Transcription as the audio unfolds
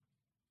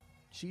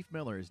Chief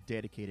Miller is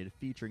dedicated to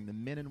featuring the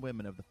men and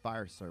women of the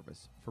fire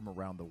service from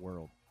around the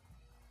world.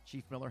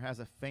 Chief Miller has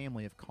a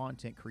family of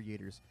content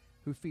creators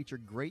who feature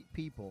great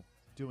people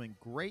doing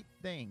great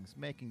things,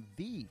 making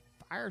the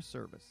fire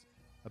service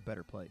a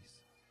better place.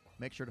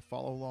 Make sure to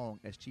follow along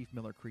as Chief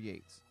Miller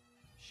creates,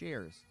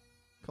 shares,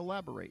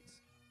 collaborates,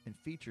 and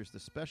features the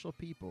special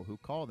people who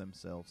call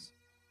themselves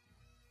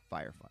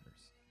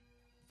firefighters.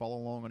 Follow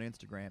along on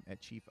Instagram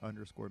at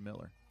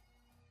Chief_Miller.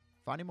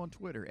 Find him on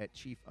Twitter at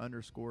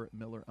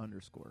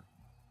Chief_Miller_.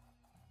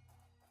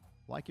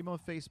 Like him on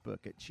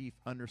Facebook at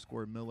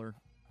Chief_Miller1.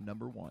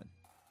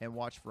 And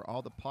watch for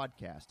all the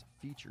podcasts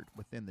featured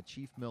within the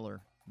Chief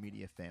Miller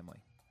media family.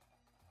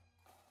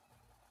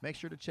 Make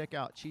sure to check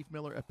out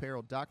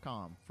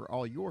ChiefMillerApparel.com for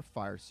all your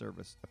fire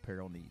service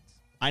apparel needs.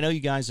 I know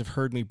you guys have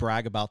heard me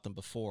brag about them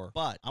before,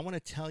 but I want to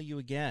tell you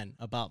again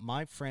about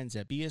my friends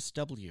at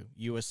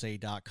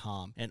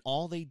BSWUSA.com and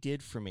all they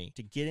did for me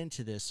to get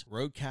into this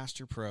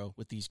Rodecaster Pro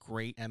with these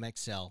great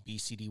MXL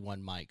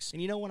BCD1 mics.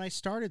 And you know, when I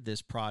started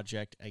this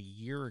project a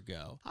year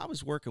ago, I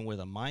was working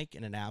with a mic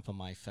and an app on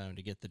my phone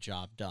to get the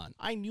job done.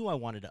 I knew I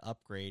wanted to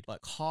upgrade,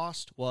 but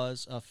cost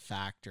was a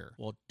factor.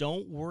 Well,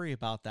 don't worry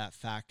about that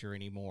factor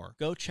anymore.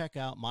 Go check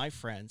out my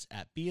friends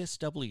at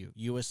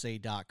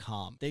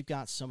BSWUSA.com. They've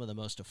got some of the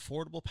most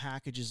affordable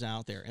packages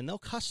out there, and they'll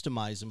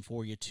customize them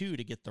for you too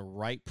to get the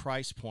right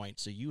price point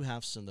so you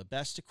have some of the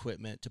best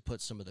equipment to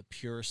put some of the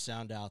purest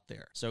sound out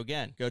there. So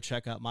again, go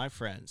check out my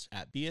friends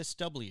at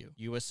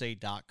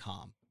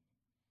BSWUSA.com.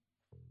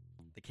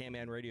 The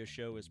Can-Man Radio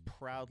Show is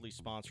proudly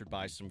sponsored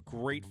by some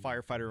great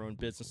firefighter-owned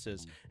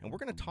businesses, and we're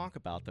going to talk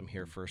about them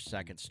here for a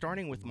second,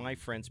 starting with my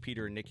friends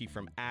Peter and Nikki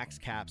from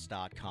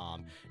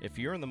AxeCaps.com. If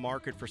you're in the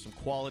market for some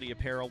quality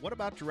apparel, what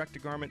about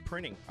direct-to-garment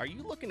printing? Are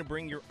you looking to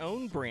bring your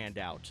own brand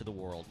out to the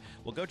world?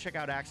 Well, go check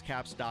out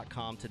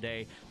AxeCaps.com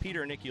today.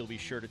 Peter and Nikki will be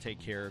sure to take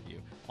care of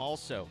you.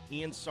 Also,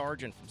 Ian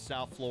Sargent from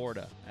South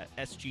Florida at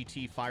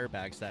SGT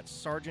Firebags. That's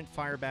Sargent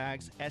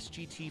Firebags,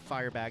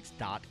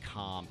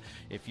 SGTFirebags.com.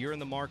 If you're in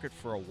the market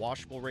for a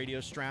washable radio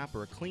strap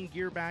or a clean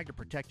gear bag to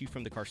protect you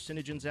from the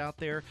carcinogens out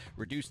there,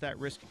 reduce that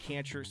risk of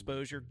cancer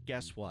exposure,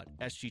 guess what?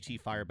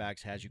 SGT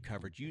Firebags has you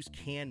covered. Use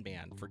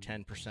Can-Man for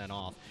 10%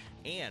 off.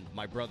 And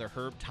my brother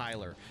Herb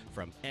Tyler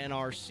from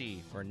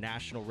NRC, or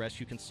National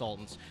Rescue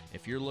Consultants.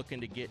 If you're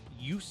looking to get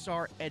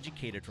USAR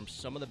educated from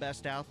some of the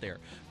best out there,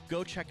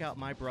 go check out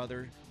my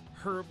brother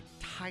Herb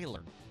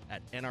Tyler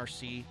at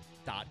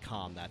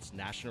NRC.com. That's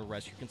National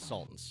Rescue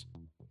Consultants.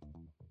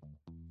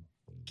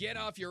 Get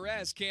off your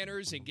ass,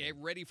 canners, and get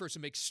ready for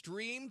some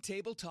extreme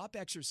tabletop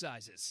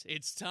exercises.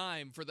 It's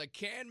time for the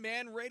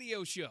Can-Man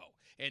Radio Show.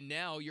 And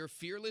now your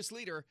fearless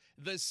leader,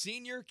 the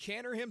senior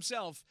canner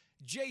himself,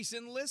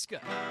 Jason Liska.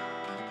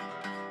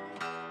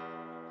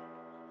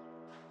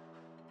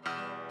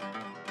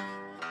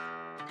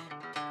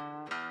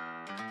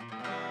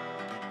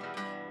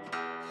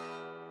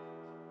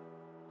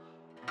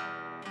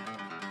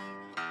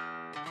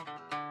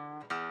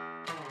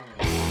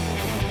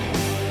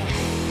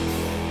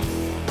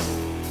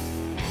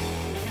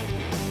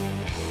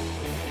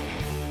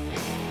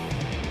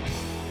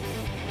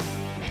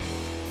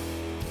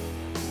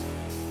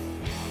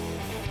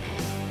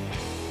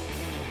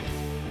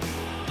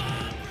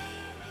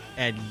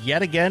 And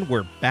yet again,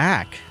 we're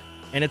back.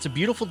 And it's a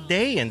beautiful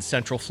day in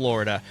Central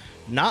Florida.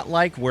 Not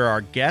like where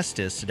our guest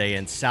is today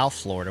in South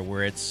Florida,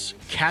 where it's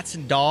cats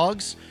and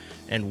dogs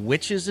and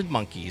witches and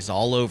monkeys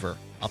all over.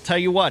 I'll tell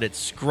you what, it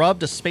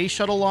scrubbed a space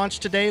shuttle launch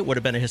today. It would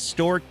have been a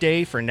historic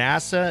day for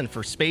NASA and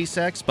for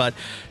SpaceX, but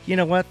you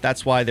know what?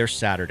 That's why they're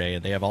Saturday,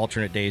 and they have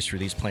alternate days for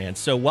these plans.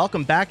 So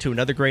welcome back to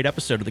another great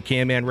episode of the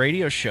Can-Man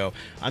Radio Show.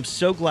 I'm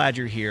so glad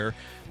you're here.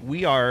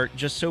 We are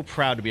just so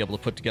proud to be able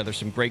to put together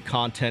some great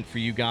content for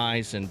you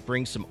guys and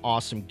bring some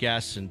awesome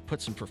guests and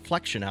put some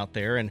reflection out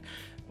there. And,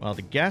 well,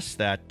 the guest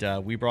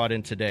that we brought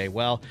in today,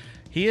 well,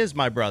 he is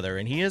my brother,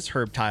 and he is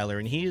Herb Tyler,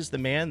 and he is the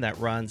man that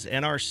runs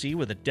NRC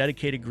with a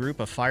dedicated group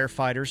of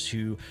firefighters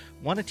who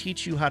want to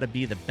teach you how to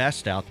be the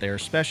best out there,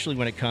 especially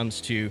when it comes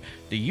to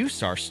the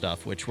USAR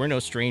stuff, which we're no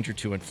stranger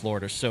to in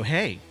Florida. So,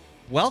 hey,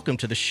 welcome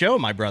to the show,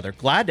 my brother.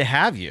 Glad to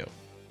have you.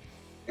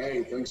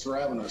 Hey, thanks for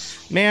having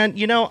us. Man,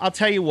 you know, I'll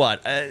tell you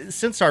what,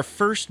 since our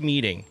first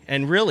meeting,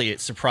 and really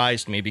it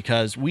surprised me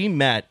because we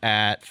met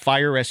at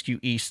Fire Rescue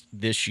East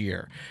this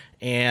year.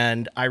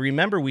 And I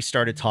remember we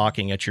started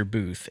talking at your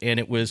booth, and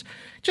it was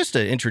just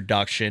an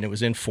introduction. It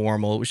was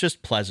informal. It was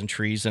just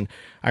pleasantries. And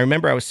I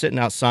remember I was sitting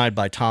outside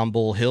by Tom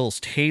Bull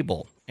Hill's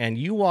table, and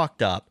you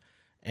walked up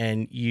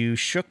and you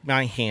shook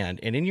my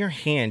hand. And in your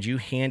hand, you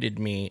handed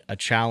me a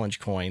challenge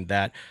coin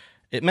that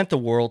it meant the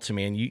world to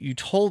me. And you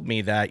told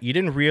me that you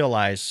didn't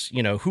realize,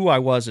 you know, who I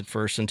was at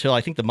first until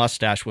I think the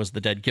mustache was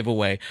the dead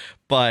giveaway.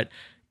 But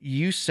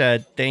you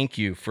said thank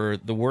you for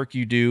the work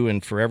you do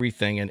and for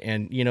everything.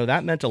 And you know,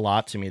 that meant a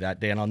lot to me that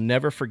day, and I'll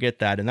never forget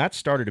that. And that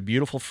started a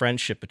beautiful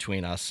friendship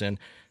between us. And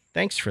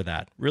thanks for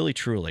that. Really,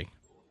 truly.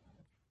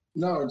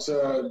 No, it's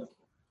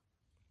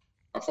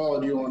I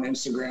followed you on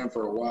Instagram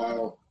for a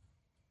while,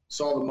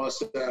 saw the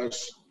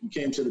mustache, you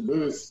came to the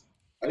booth.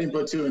 I didn't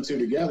put two and two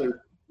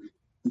together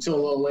until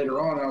a little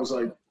later on. I was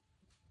like,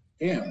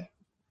 damn,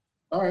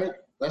 all right,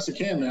 that's a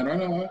Cam, man. I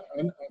know,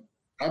 I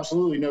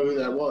absolutely know who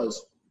that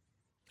was.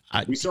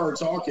 We started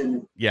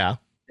talking. Yeah.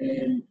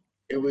 And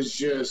it was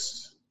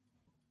just,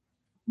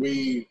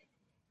 we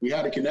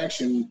had a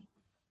connection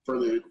for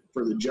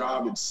the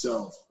job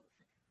itself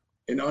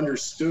and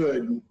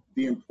understood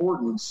the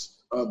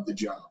importance of the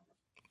job.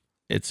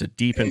 It's a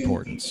deep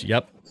importance.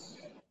 Yep.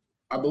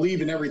 I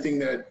believe in everything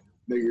that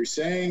you're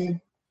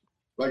saying.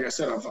 Like I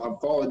said, I've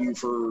followed you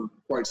for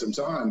quite some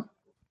time.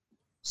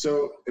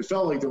 So it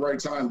felt like the right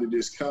time to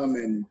just come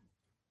and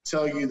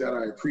tell you that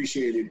I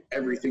appreciated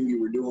everything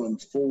you were doing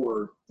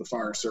for the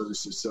fire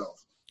service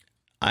itself.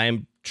 I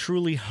am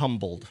truly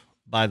humbled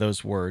by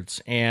those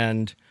words.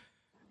 And,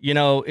 you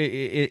know,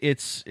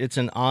 it's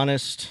an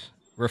honest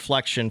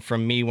reflection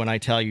from me when I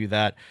tell you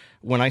that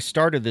when I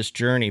started this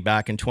journey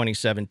back in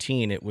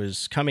 2017, it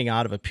was coming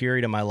out of a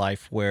period of my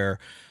life where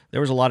there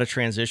was a lot of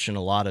transition,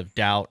 a lot of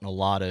doubt, and a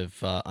lot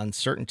of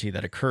uncertainty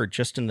that occurred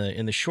just in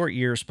the short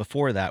years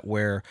before that,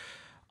 where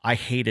I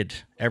hated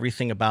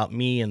everything about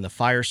me and the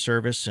fire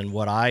service and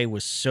what I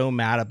was so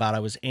mad about. I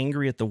was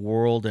angry at the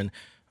world, and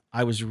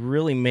I was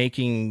really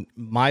making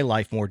my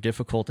life more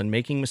difficult and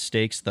making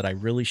mistakes that I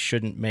really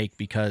shouldn't make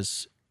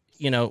because,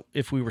 you know,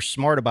 if we were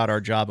smart about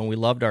our job and we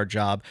loved our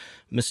job,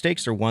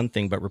 mistakes are one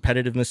thing, but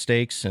repetitive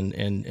mistakes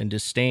and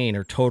disdain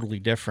are totally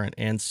different.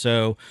 And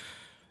so,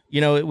 you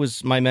know, it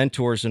was my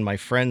mentors and my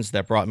friends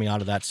that brought me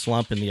out of that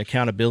slump, and the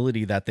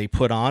accountability that they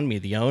put on me,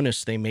 the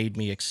onus they made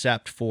me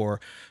accept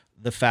for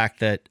the fact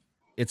that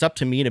it's up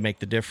to me to make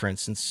the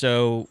difference. And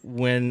so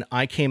when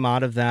I came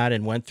out of that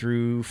and went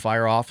through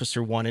Fire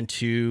Officer 1 and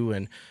 2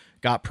 and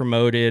got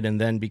promoted and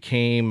then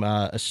became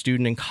a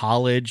student in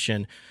college,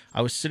 and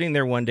I was sitting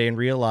there one day and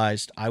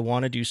realized I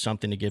want to do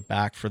something to give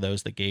back for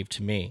those that gave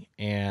to me.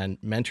 And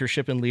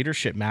mentorship and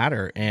leadership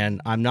matter. And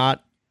I'm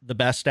not the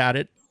best at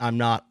it. I'm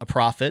not a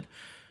prophet,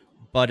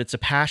 but it's a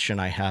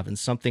passion I have and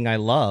something I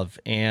love.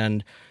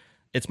 And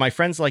it's my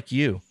friends like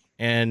you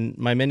and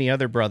my many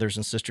other brothers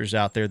and sisters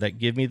out there that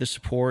give me the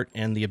support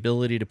and the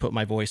ability to put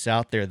my voice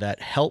out there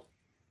that help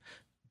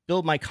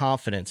build my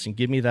confidence and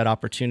give me that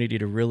opportunity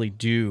to really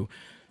do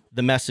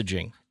the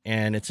messaging.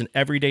 And it's an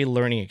everyday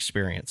learning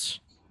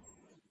experience.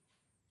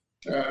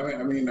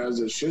 I mean, as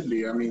it should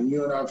be. I mean,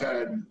 you and I've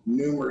had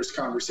numerous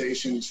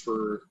conversations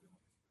for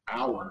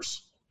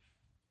hours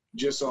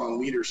just on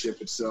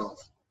leadership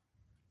itself.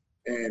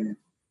 And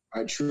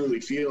I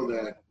truly feel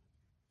that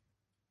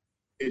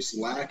it's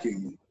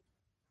lacking.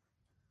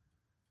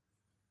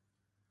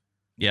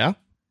 Yeah,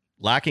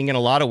 lacking in a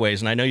lot of ways.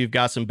 And I know you've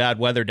got some bad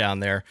weather down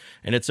there,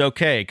 and it's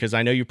okay because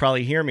I know you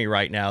probably hear me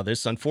right now.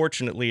 This,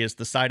 unfortunately, is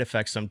the side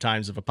effect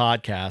sometimes of a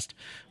podcast,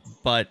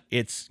 but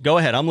go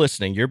ahead. I'm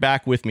listening. You're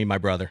back with me, my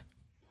brother.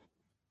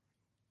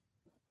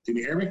 Can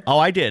you hear me? Oh,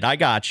 I did. I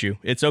got you.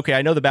 It's okay.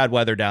 I know the bad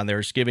weather down there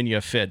is giving you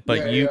a fit,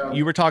 but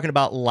you were talking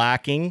about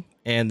lacking,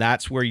 and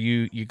that's where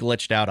you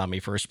glitched out on me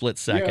for a split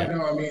second. Yeah,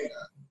 no, I mean,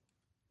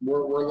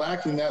 we're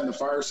lacking that in the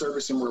fire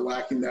service, and we're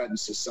lacking that in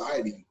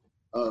society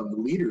of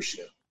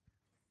leadership.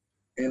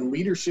 And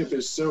leadership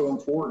is so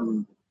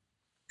important,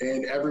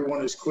 and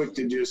everyone is quick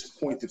to just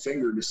point the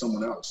finger to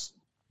someone else.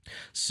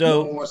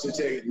 So no one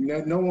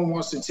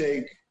wants to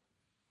take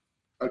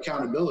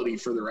accountability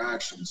for their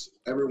actions.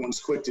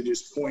 Everyone's quick to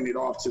just point it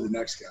off to the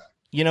next guy.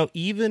 You know,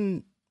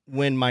 even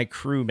when my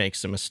crew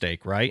makes a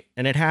mistake, right?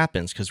 And it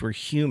happens because we're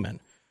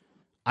human.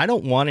 I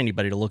don't want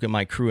anybody to look at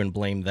my crew and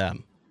blame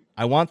them.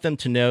 I want them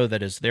to know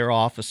that as their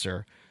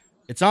officer,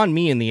 it's on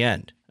me in the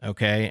end,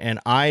 okay? And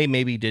I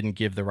maybe didn't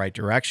give the right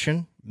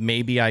direction.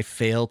 Maybe I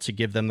failed to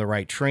give them the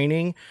right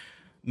training.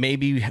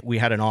 Maybe we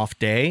had an off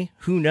day.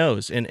 Who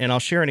knows? And I'll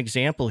share an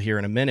example here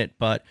in a minute,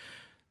 but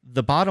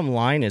the bottom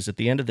line is, at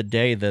the end of the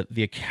day,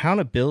 the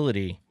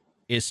accountability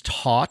is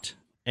taught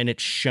and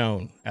it's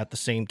shown at the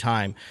same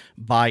time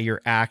by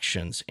your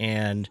actions.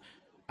 And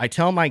I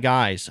tell my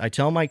guys, I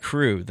tell my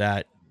crew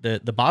that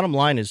the bottom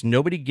line is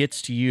nobody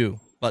gets to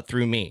you but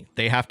through me.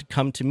 They have to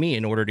come to me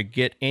in order to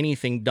get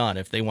anything done.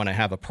 If they want to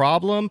have a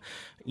problem,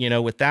 you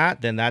know, with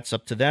that, then that's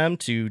up to them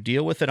to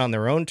deal with it on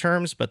their own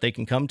terms, but they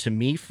can come to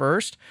me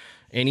first.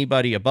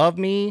 Anybody above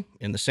me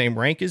in the same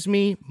rank as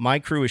me, my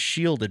crew is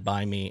shielded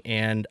by me,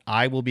 and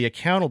I will be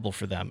accountable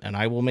for them, and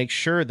I will make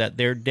sure that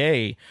their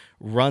day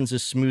runs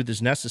as smooth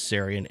as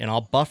necessary, and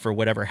I'll buffer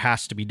whatever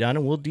has to be done,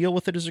 and we'll deal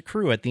with it as a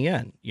crew at the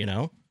end, you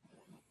know?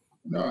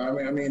 No,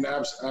 I mean,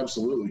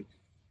 absolutely.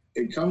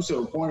 It comes to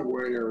a point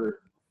where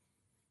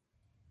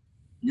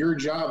your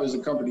job as a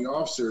company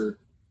officer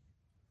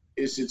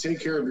is to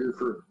take care of your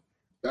crew.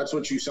 That's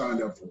what you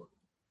signed up for.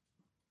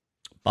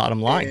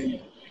 Bottom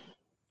line.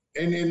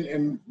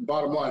 And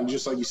bottom line,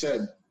 just like you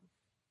said,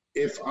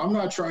 if I'm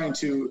not trying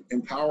to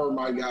empower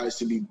my guys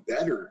to be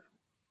better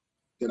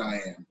than I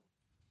am,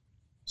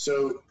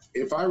 so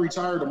if I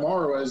retire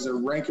tomorrow as a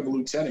rank of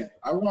lieutenant,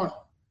 I want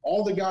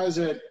all the guys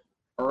that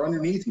are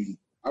underneath me,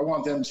 I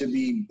want them to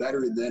be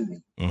better than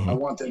me. Mm-hmm. I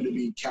want them to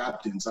be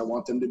captains. I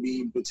want them to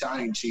be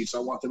battalion chiefs. I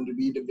want them to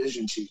be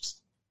division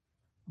chiefs.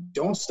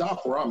 Don't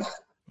stop where I'm at.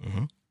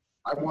 Mm-hmm.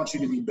 I want you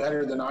to be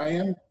better than I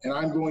am, and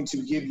I'm going to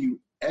give you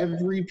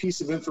every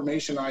piece of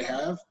information I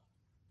have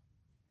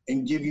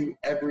and give you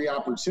every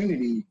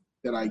opportunity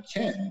that I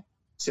can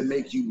to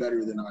make you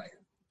better than I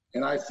am.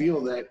 And I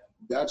feel that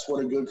that's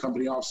what a good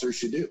company officer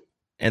should do.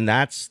 And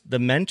that's the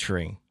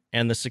mentoring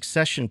and the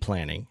succession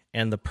planning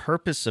and the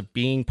purpose of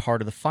being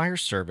part of the fire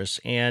service.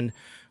 And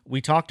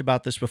we talked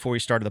about this before we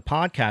started the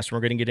podcast, and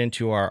we're going to get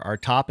into our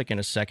topic in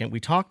a second. We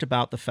talked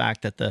about the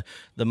fact that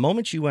the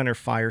moment you enter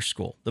fire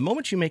school, the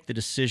moment you make the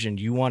decision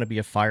you want to be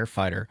a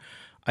firefighter,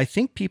 I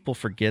think people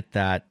forget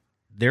that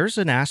there's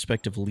an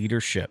aspect of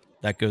leadership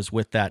that goes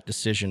with that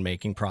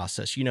decision-making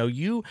process. You know,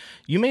 you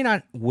may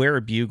not wear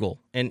a bugle,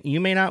 and you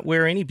may not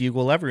wear any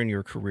bugle ever in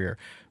your career,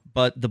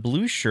 but the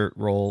blue shirt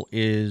role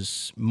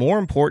is more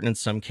important in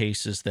some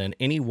cases than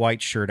any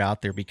white shirt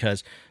out there,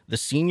 because the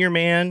senior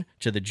man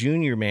to the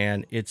junior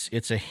man,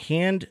 it's a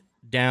hand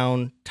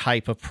down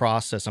type of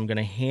process. I'm going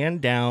to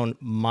hand down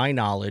my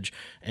knowledge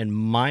and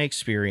my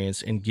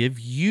experience and give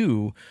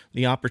you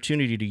the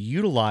opportunity to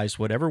utilize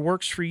whatever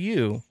works for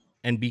you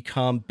and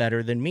become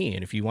better than me.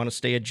 And if you want to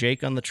stay a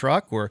Jake on the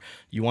truck, or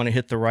you want to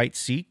hit the right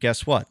seat,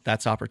 guess what?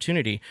 That's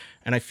opportunity.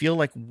 And I feel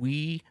like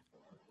we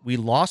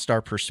lost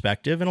our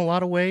perspective in a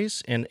lot of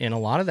ways. And a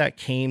lot of that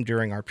came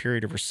during our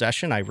period of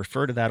recession. I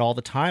refer to that all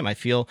the time. I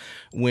feel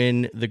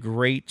when the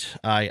great,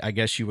 I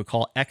guess you would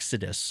call,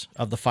 exodus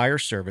of the fire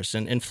service,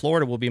 and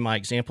Florida will be my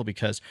example,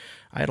 because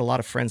I had a lot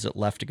of friends that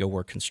left to go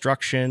work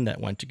construction,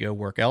 that went to go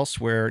work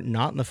elsewhere,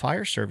 not in the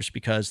fire service,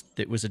 because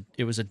it was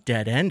a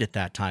dead end at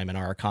that time in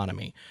our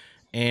economy.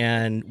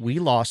 And we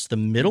lost the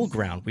middle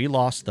ground. We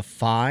lost the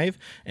 5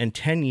 and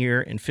 10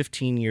 year and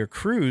 15-year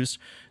crews,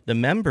 the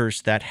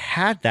members that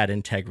had that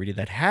integrity,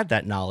 that had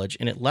that knowledge,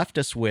 and it left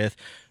us with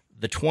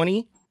the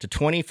 20 to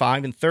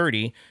 25 and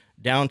 30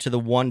 down to the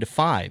 1 to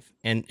 5.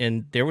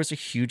 And there was a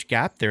huge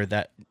gap there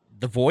that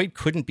the void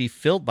couldn't be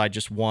filled by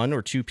just 1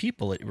 or 2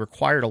 people. It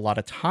required a lot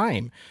of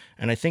time.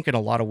 And I think in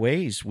a lot of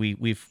ways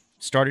we've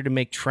started to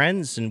make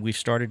trends, and we've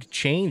started to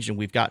change, and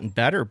we've gotten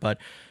better, but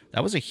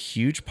that was a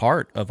huge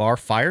part of our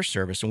fire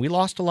service, and we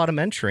lost a lot of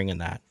mentoring in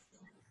that.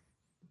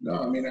 No,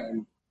 I mean,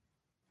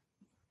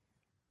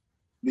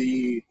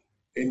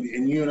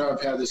 and you and I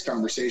have had this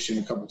conversation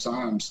a couple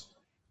times.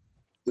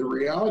 The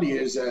reality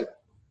is that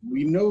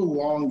we no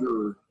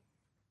longer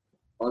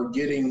are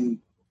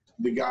getting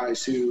the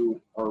guys who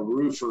are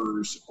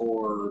roofers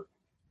or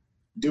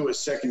do a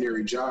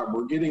secondary job.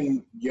 We're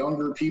getting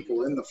younger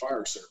people in the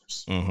fire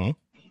service. Mm-hmm.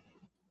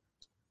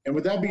 And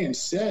with that being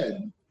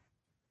said,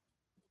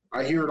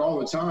 I hear it all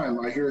the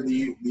time. I hear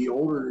the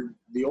older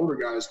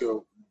guys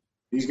go,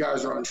 these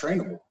guys are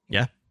untrainable.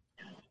 Yeah.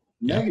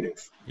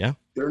 Negative. Yeah.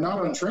 They're not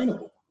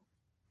untrainable.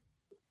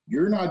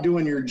 You're not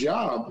doing your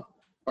job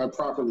by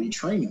properly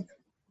training them.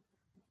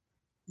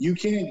 You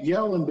can't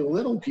yell and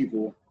belittle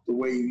people the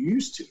way you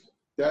used to.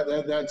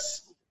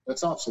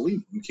 That's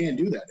obsolete. You can't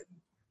do that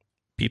anymore.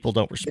 People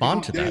don't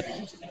respond to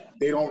that.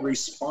 They don't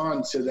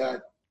respond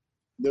to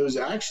those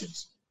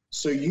actions.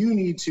 So you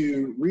need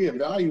to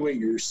reevaluate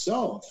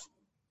yourself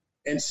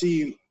and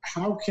see,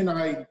 how can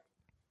I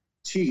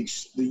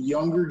teach the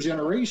younger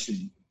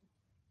generation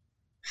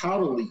how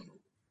to lead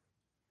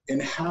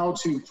and how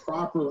to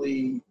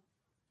properly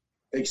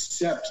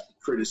accept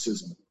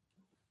criticism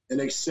and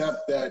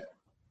accept that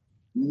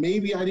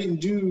maybe I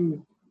didn't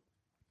do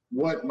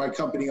what my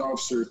company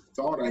officer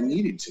thought I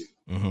needed to.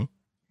 Mm-hmm.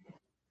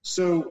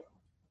 So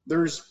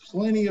there's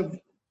plenty of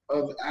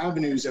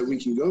avenues that we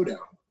can go down,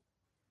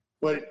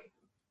 but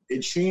it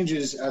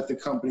changes at the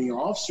company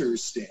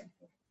officer's standpoint,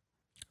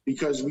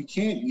 because we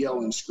can't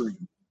yell and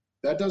scream.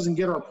 That doesn't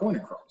get our point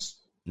across.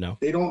 No.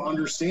 They don't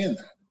understand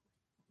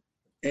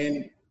that.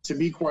 And to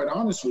be quite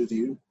honest with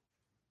you,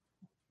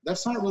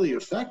 that's not really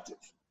effective.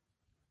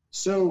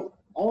 So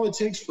all it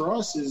takes for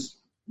us is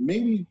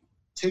maybe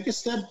take a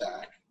step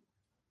back,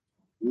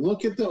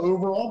 look at the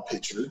overall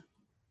picture,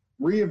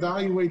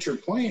 reevaluate your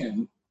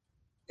plan,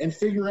 and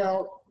figure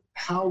out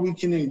how we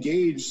can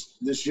engage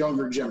this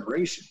younger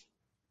generation.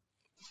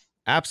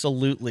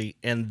 Absolutely.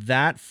 And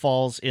that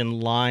falls in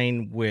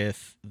line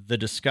with the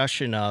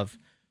discussion of,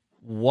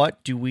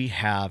 what do we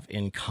have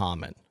in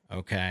common?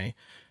 Okay.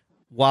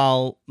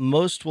 While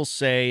most will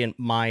say, in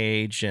my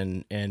age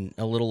and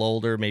a little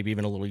older, maybe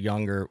even a little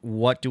younger,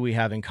 what do we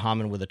have in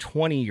common with a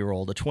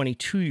 20-year-old, a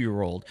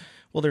 22-year-old?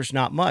 Well, there's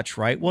not much,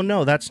 right? Well,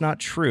 no, that's not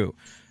true.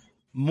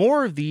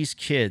 More of these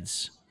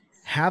kids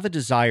have a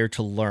desire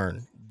to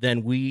learn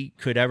than we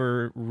could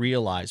ever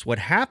realize. What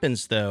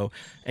happens, though,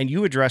 and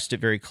you addressed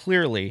it very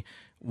clearly,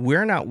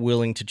 we're not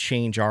willing to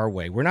change our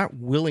way. We're not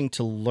willing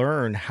to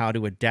learn how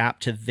to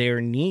adapt to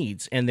their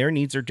needs, and their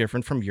needs are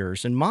different from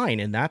yours and mine.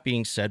 And that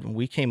being said, when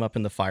we came up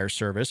in the fire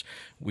service,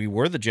 we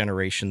were the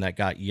generation that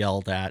got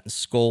yelled at and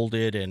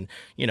scolded and,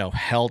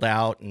 held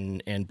out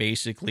and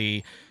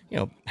basically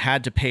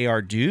had to pay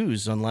our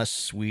dues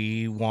unless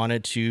we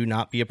wanted to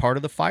not be a part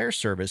of the fire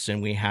service.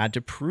 And we had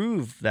to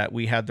prove that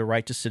we had the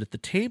right to sit at the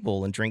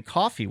table and drink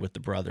coffee with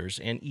the brothers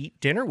and eat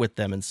dinner with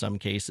them in some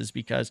cases,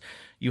 because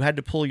you had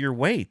to pull your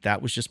weight.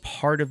 That was just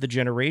part of the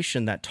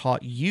generation that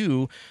taught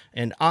you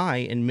and I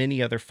and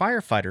many other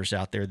firefighters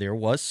out there. There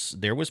was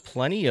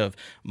plenty of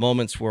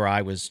moments where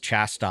I was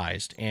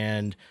chastised,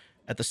 and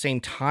at the same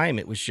time,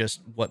 it was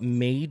just what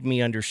made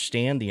me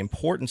understand the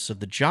importance of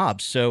the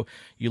job. So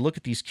you look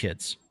at these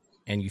kids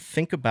and you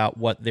think about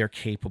what they're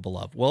capable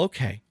of. Well,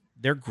 okay,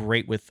 they're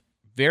great with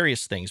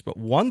various things, but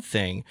one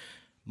thing,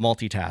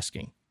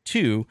 multitasking.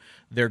 Two,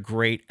 they're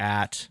great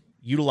at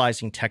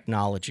utilizing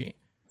technology.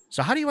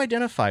 So how do you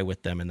identify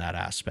with them in that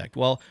aspect?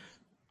 Well,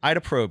 I had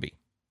a probie,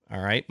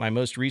 all right, my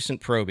most recent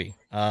probie.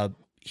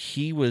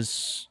 He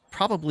was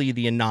probably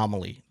the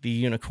anomaly, the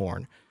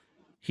unicorn.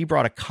 He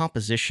brought a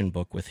composition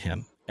book with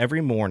him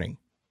every morning.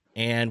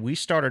 And we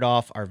started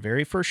off our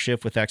very first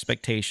shift with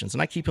expectations.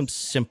 And I keep them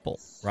simple,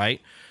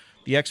 right?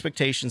 The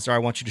expectations are, I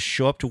want you to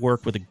show up to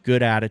work with a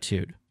good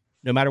attitude.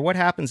 No matter what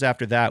happens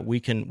after that, we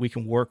can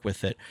work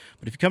with it.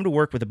 But if you come to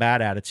work with a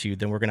bad attitude,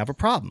 then we're going to have a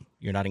problem.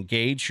 You're not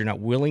engaged. You're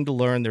not willing to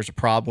learn. There's a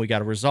problem we got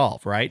to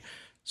resolve, right?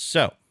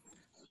 So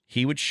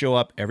he would show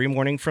up every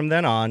morning from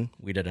then on.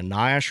 We did a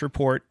NIOSH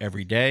report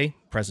every day,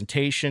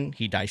 presentation.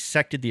 He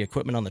dissected the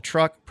equipment on the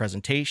truck,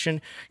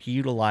 presentation. He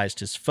utilized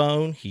his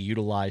phone. He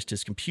utilized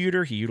his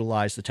computer. He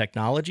utilized the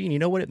technology. And you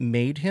know what? It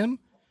made him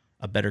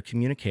a better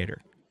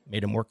communicator,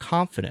 made him more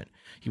confident.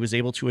 He was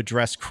able to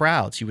address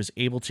crowds. He was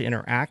able to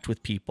interact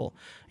with people.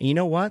 And you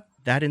know what?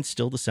 That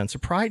instilled a sense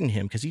of pride in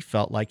him because he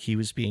felt like he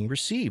was being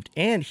received.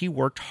 And he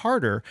worked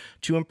harder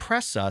to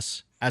impress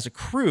us as a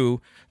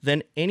crew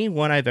than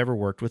anyone I've ever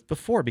worked with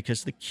before,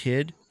 because the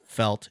kid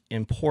felt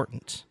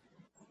important.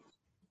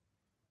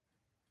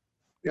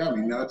 Yeah, I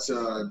mean, that's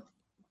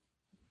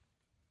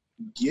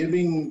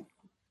giving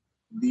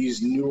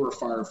these newer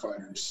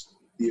firefighters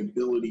the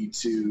ability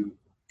to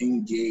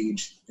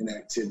engage in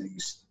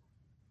activities,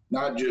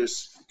 not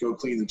just go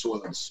clean the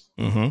toilets,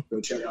 go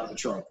check out the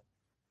truck.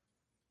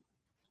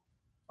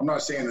 I'm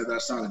not saying that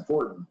that's not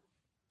important.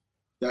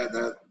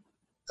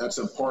 That's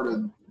a part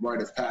of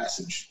rite of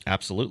passage.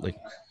 Absolutely.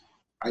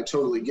 I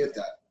totally get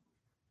that.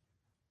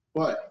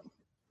 But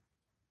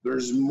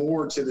there's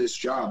more to this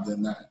job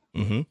than that.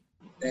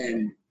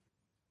 And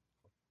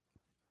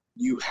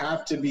you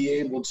have to be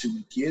able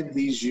to give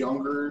these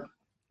younger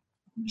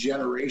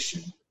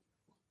generation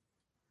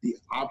the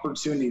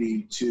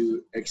opportunity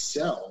to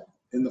excel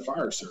in the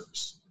fire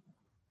service.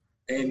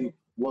 And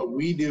what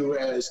we do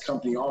as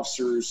company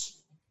officers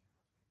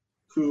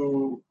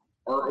who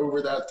are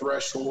over that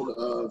threshold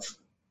of,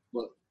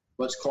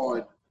 let's call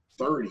it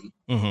 30,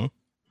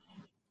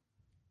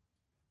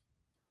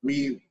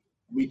 we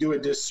do a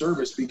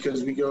disservice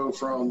because we go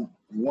from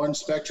one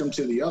spectrum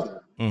to the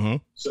other.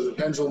 So the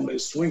pendulum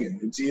is swinging.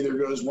 It either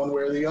goes one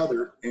way or the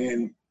other.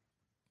 And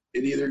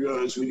it either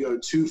goes, we go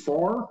too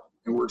far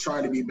and we're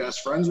trying to be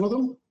best friends with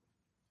them,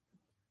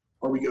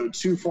 or we go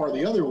too far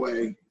the other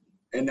way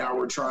and now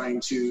we're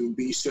trying to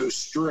be so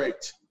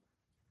strict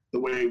the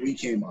way we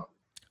came up.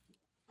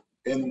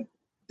 And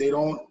they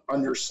don't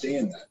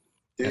understand that.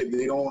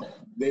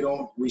 They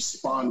don't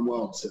respond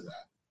well to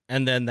that.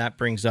 And then that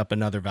brings up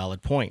another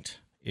valid point.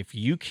 If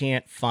you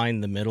can't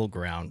find the middle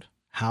ground,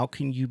 how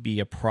can you be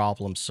a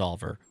problem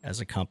solver as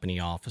a company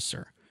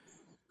officer?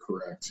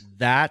 Correct.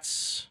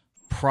 That's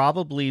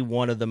probably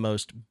one of the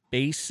most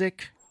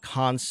basic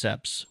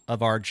concepts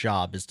of our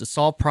job, is to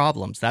solve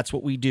problems. That's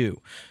what we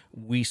do.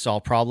 We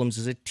solve problems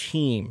as a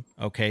team.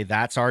 Okay,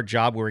 that's our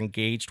job. We're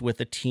engaged with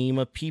a team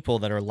of people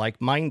that are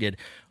like-minded,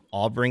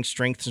 all bring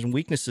strengths and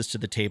weaknesses to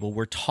the table.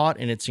 We're taught,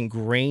 and it's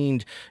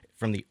ingrained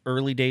from the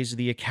early days of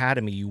the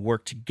academy. You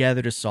work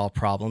together to solve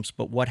problems.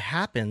 But what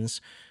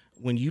happens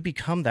when you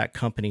become that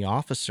company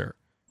officer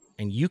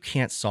and you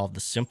can't solve the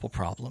simple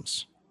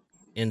problems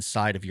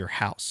inside of your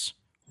house?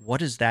 What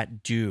does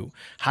that do?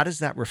 How does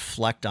that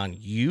reflect on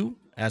you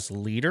as a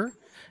leader?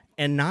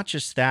 And not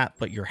just that,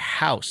 but your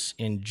house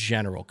in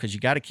general, because you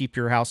got to keep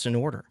your house in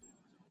order.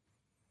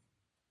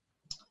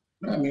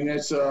 I mean,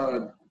 it's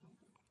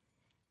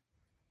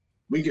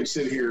we could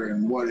sit here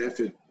and what if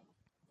it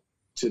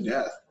to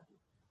death.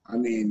 I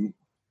mean,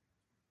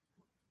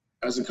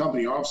 as a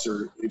company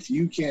officer, if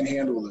you can't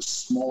handle the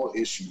small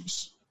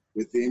issues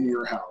within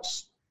your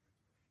house,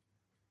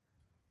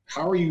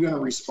 how are you going to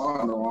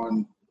respond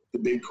on the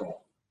big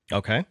call?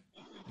 Okay.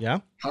 Yeah.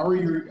 How are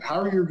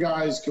your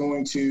guys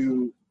going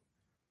to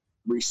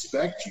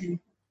respect you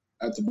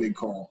at the big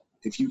call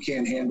if you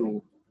can't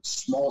handle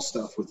small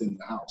stuff within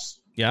the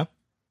house? Yeah.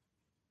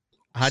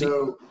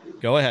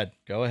 Go ahead.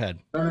 No, go ahead.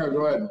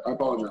 I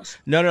apologize.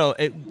 No,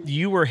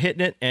 you were hitting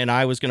it, and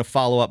I was going to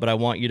follow up, but I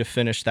want you to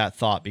finish that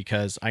thought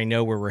because I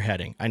know where we're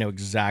heading. I know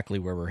exactly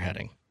where we're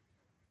heading.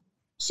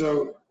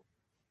 So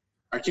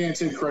I can't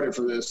take credit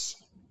for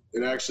this.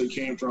 It actually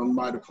came from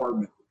my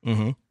department.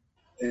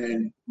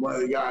 And one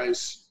of the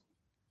guys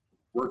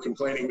were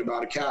complaining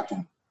about a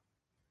captain.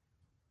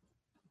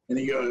 And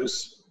he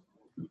goes,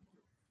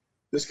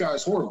 "This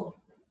guy's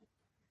horrible."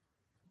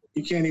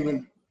 he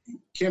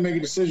can't make a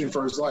decision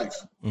for his life.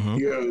 Mm-hmm.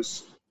 He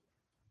goes,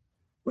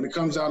 when it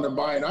comes down to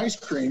buying ice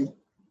cream,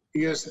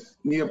 he has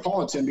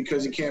Neapolitan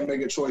because he can't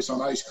make a choice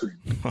on ice cream.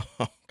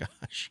 Oh,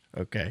 gosh.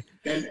 Okay.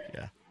 And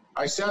Yeah.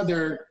 I sat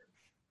there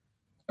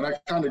and I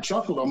kind of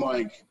chuckled. I'm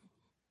like,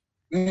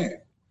 man,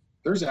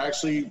 there's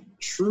actually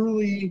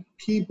truly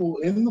people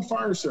in the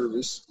fire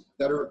service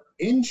that are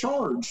in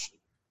charge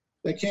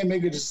that can't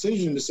make a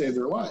decision to save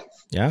their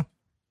life. Yeah.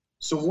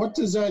 So what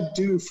does that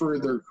do for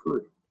their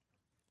crew?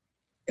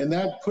 And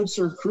that puts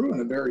their crew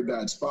in a very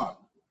bad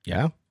spot.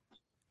 Yeah.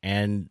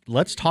 And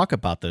let's talk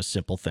about those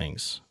simple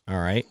things. All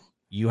right.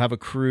 You have a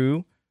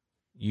crew,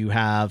 you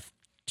have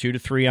 2 to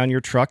 3 on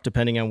your truck,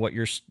 depending on what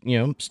your,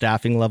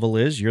 staffing level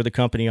is. You're the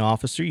company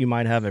officer. You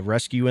might have a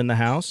rescue in the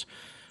house,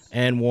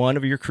 and one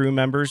of your crew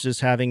members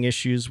is having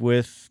issues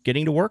with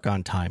getting to work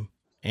on time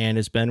and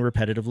has been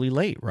repetitively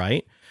late,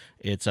 right?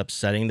 It's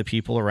upsetting the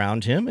people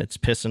around him. It's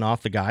pissing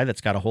off the guy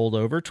that's got to hold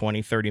over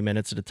 20, 30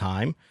 minutes at a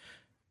time.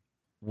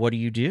 What do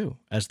you do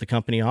as the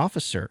company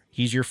officer?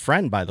 He's your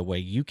friend, by the way.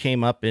 You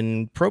came up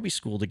in Proby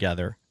school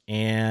together,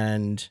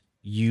 and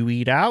you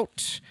eat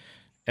out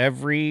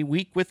every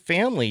week with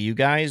family. You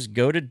guys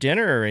go to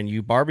dinner and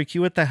you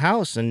barbecue at the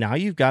house, and now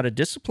you've got to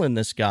discipline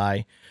this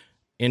guy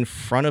in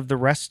front of the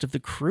rest of the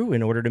crew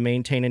in order to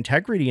maintain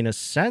integrity in a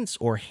sense,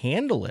 or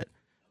handle it.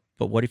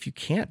 But what if you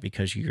can't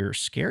because you're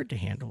scared to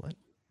handle it?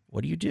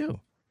 What do you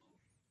do?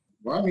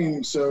 Well, I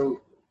mean,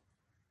 so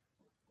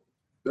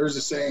there's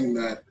a saying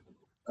that,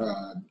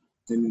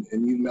 and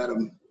you met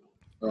him,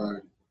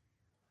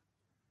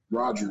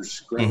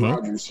 Rogers, Greg Mm-hmm.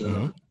 Rogers,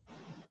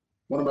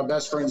 one of my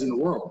best friends in the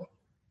world.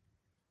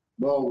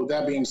 Well, with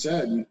that being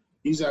said,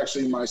 he's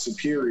actually my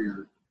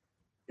superior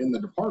in the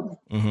department.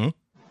 Mm-hmm.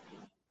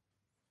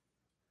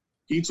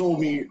 He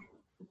told me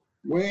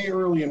way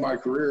early in my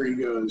career, he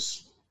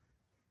goes,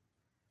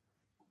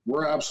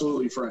 we're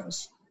absolutely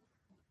friends.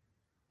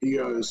 He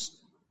goes,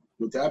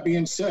 with that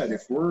being said,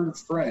 if we're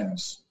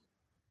friends,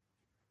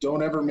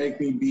 don't ever make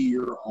me be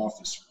your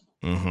officer.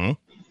 Mm-hmm.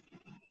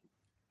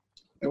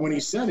 And when he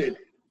said it,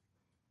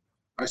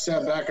 I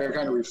sat back, I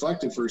kind of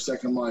reflected for a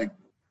second. I'm like,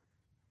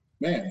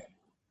 man,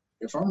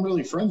 if I'm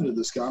really friends with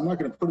this guy, I'm not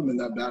going to put him in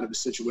that bad of a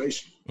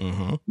situation.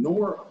 Mm-hmm.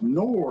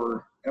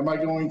 Nor am I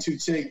going to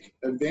take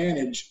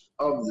advantage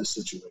of the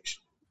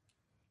situation.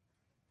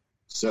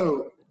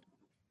 So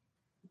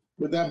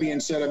with that being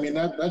said, I mean,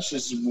 that's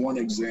just one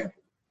example.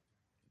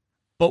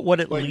 But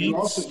what it But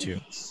you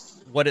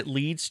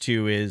leads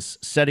to is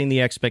setting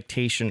the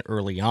expectation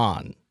early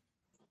on.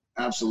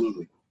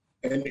 Absolutely.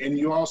 And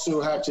you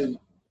also have to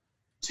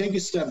take a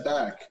step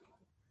back.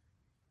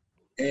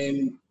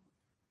 And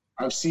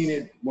I've seen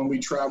it when we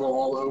travel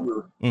all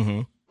over.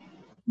 Mm-hmm.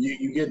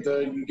 You get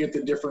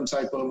the different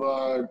type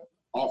of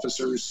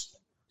officers.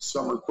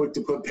 Some are quick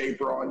to put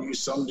paper on you.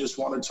 Some just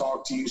want to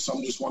talk to you.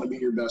 Some just want to be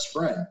your best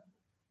friend.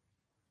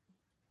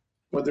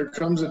 But there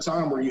comes a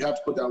time where you have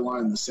to put that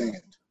line in the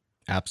sand.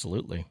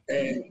 Absolutely.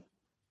 And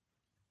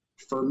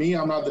for me,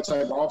 I'm not the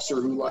type of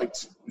officer who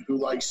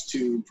likes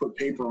to put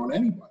paper on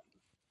anybody.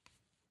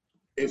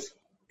 If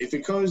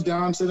it goes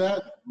down to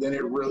that, then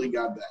it really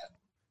got bad.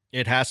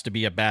 It has to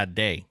be a bad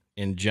day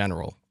in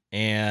general.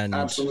 And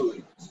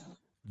absolutely.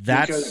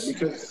 That's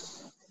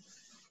because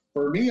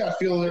for me, I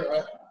feel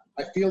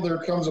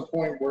there comes a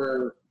point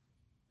where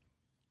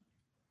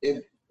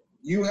if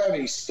you have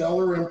a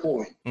stellar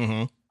employee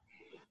mm-hmm.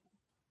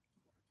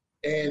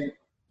 and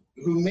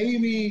who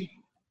maybe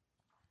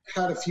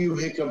had a few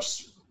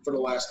hiccups for the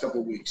last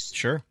couple of weeks.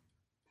 Sure.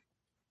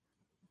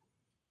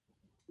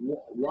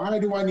 Why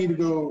do I need to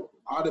go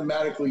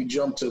automatically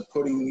jump to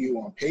putting you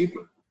on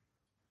paper?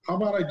 How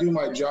about I do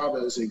my job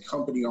as a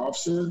company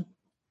officer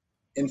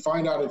and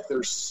find out if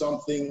there's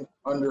something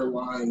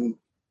underlying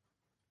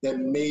that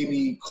may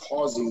be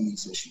causing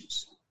these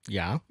issues?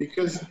 Yeah.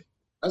 Because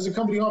as a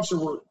company officer,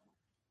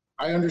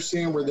 I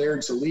understand we're there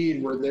to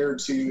lead, we're there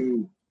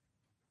to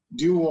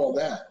do all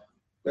that.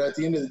 But at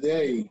the end of the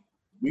day,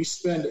 we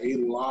spend a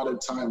lot of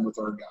time with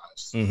our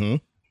guys. Mm-hmm.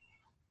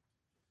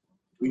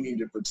 We need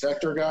to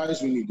protect our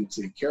guys. We need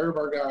to take care of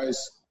our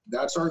guys.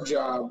 That's our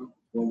job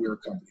when we're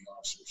company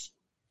officers.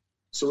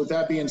 So with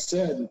that being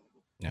said,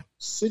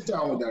 sit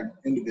down with that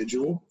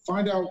individual,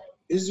 find out,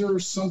 is there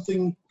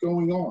something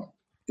going on?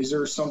 Is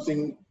there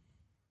something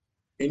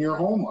in your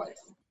home life?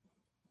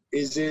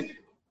 It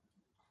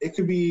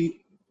could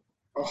be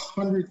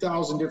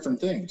 100,000 different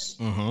things.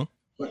 Mm-hmm.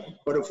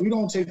 But if we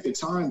don't take the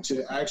time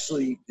to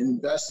actually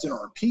invest in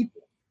our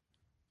people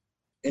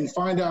and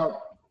find out,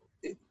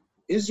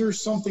 is there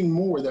something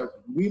more that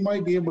we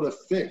might be able to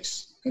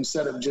fix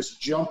instead of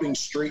just jumping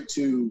straight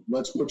to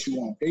let's put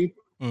you on paper,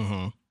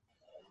 mm-hmm.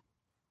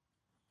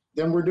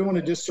 then we're doing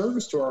a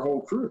disservice to our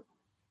whole crew.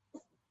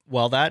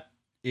 Well, that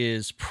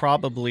is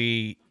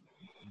probably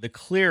the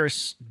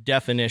clearest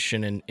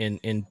definition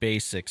in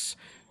basics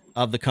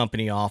of the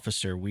company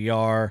officer. We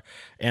are,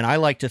 and I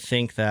like to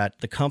think that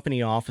the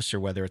company officer,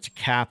 whether it's a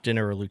captain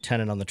or a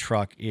lieutenant on the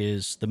truck,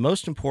 is the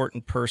most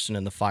important person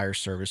in the fire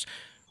service.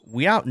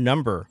 We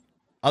outnumber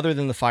other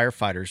than the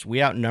firefighters,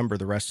 we outnumber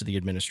the rest of the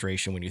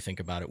administration when you think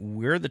about it.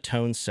 We're the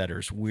tone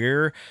setters.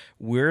 We're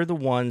the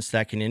ones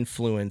that can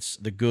influence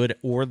the good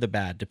or the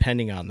bad,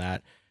 depending on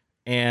that.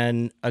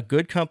 And a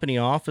good company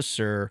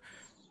officer,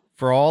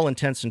 for all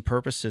intents and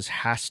purposes,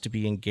 has to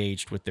be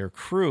engaged with their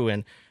crew.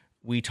 And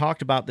we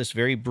talked about this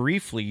very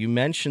briefly. You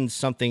mentioned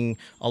something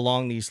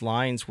along these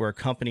lines where a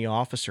company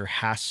officer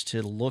has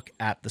to look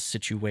at the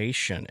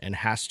situation and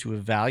has to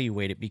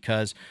evaluate it,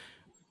 because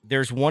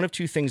there's one of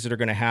two things that are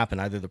going to happen.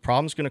 Either the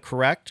problem's going to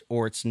correct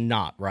or it's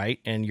not, right?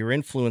 And your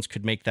influence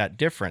could make that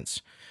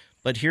difference.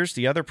 But here's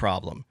the other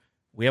problem.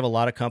 We have a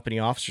lot of company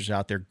officers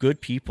out there, good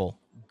people,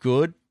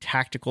 good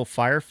tactical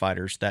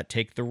firefighters that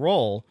take the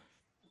role,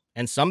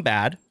 and some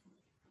bad,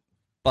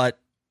 but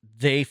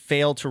they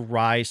fail to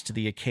rise to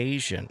the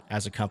occasion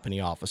as a company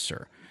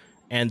officer.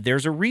 And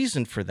there's a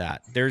reason for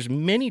that. There's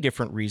many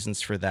different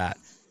reasons for that.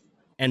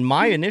 And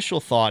my initial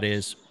thought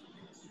is,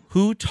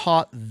 who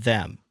taught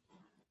them?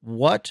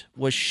 What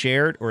was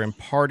shared or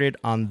imparted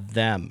on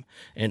them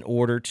in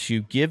order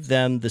to give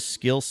them the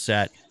skill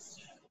set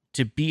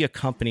to be a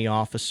company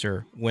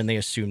officer when they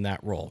assume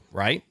that role,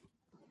 right?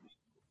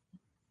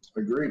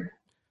 Agreed.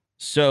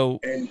 So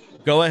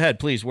go ahead,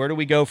 please. Where do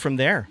we go from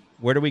there?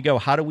 Where do we go?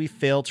 How do we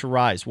fail to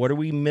rise? What are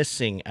we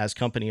missing as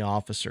company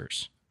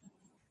officers?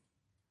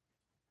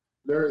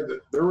 There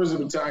was a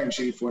battalion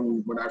chief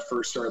when I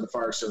first started the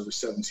fire service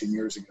 17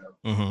 years ago.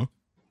 Mm-hmm.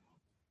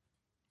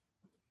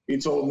 He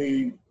told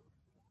me,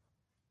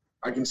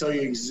 I can tell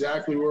you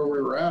exactly where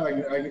we were at.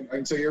 I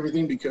can tell you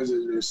everything because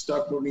it has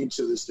stuck with me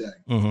to this day.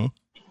 Mm-hmm.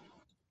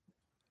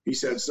 He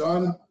said,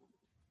 son,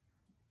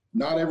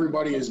 not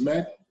everybody is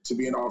meant to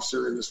be an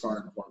officer in this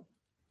fire department.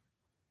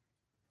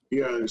 He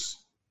goes,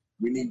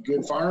 we need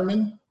good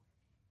firemen.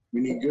 We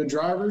need good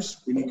drivers.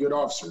 We need good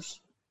officers.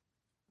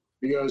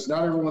 He goes,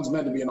 not everyone's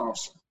meant to be an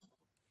officer.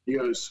 He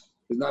goes,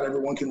 because not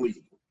everyone can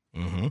lead.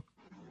 Mm-hmm.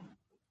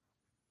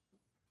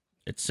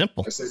 It's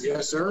simple. I said,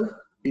 yes,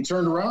 sir. He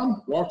turned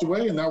around, walked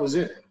away, and that was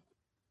it.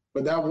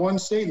 But that one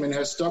statement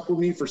has stuck with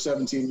me for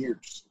 17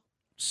 years.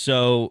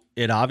 So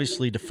it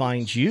obviously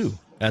defines you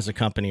as a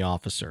company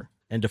officer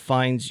and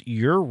defines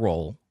your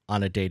role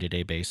on a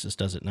day-to-day basis,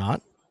 does it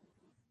not?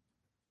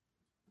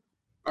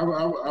 I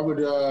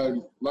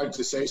would like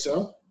to say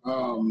so.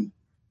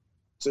 To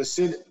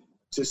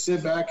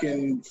sit back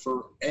and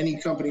for any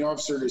company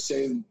officer to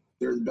say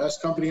they're the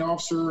best company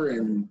officer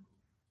and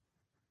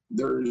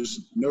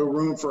there's no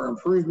room for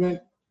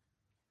improvement,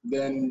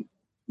 then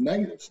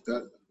negative.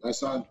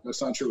 That's not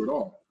true at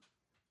all.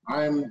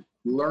 I'm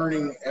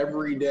learning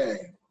every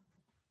day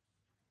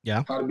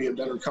how to be a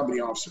better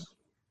company officer.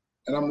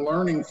 And I'm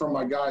learning from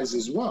my guys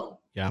as well.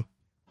 Yeah.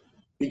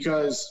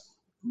 Because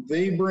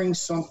they bring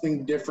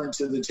something different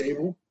to the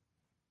table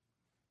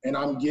and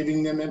I'm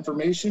giving them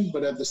information,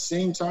 but at the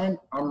same time,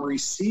 I'm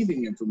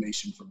receiving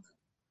information from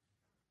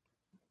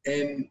them.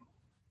 And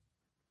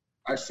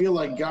I feel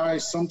like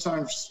guys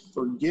sometimes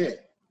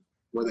forget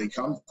where they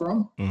come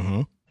from.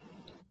 Mm-hmm.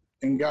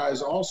 And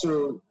guys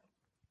also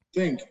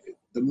think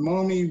the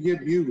moment you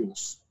get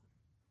bugles,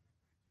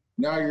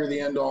 now you're the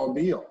end all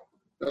be all.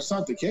 That's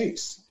not the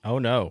case. Oh,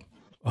 no.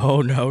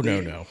 Oh,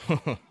 no.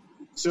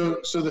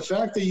 So the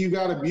fact that you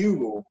got a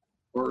bugle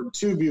or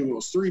two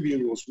bugles, three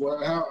bugles,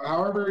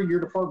 however your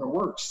department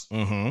works,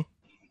 mm-hmm.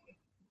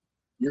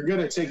 you're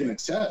good at taking a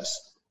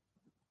test.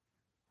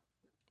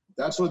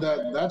 That's what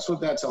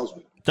that tells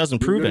me. Doesn't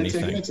prove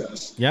anything. Taking a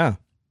test. Yeah.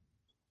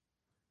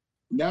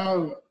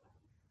 Now,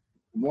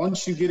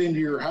 once you get into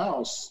your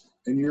house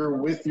and you're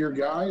with your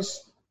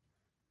guys,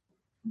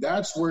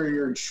 that's where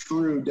your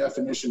true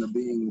definition of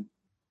being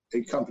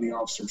a company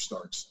officer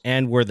starts.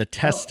 And where the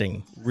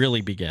testing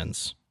really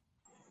begins.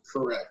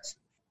 Correct.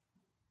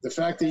 The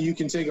fact that you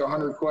can take a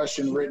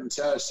 100-question written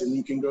test and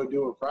you can go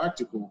do a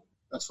practical,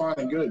 that's fine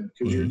and good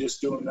because you're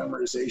just doing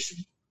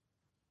memorization.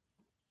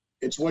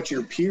 It's what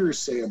your peers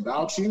say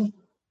about you.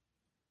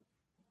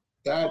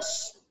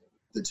 That's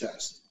the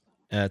test.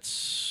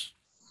 That's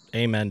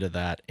amen to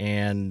that.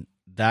 And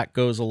that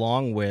goes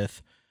along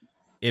with,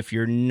 if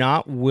you're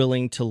not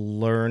willing to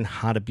learn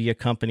how to be a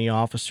company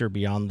officer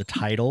beyond the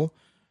title,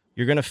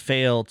 you're going to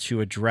fail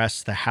to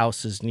address the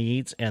house's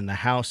needs, and the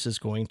house is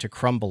going to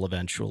crumble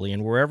eventually.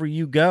 And wherever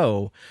you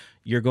go,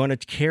 you're going to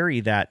carry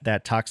that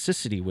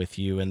toxicity with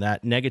you and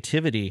that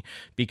negativity,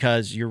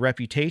 because your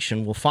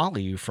reputation will follow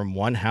you from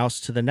one house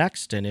to the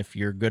next. And if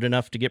you're good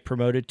enough to get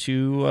promoted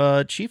to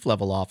a chief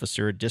level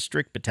officer, a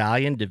district,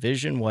 battalion,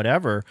 division,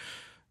 whatever,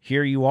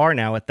 here you are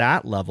now at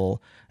that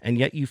level, and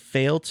yet you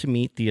fail to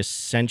meet the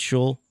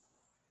essential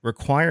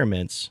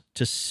requirements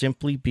to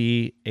simply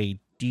be a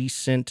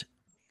decent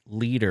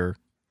leader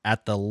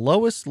at the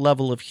lowest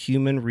level of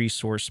human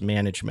resource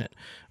management,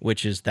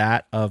 which is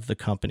that of the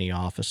company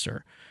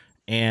officer.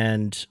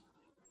 And,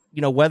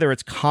 you know, whether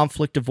it's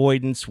conflict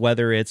avoidance,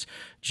 whether it's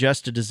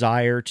just a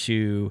desire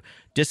to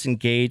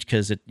disengage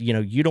because,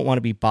 you don't want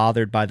to be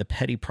bothered by the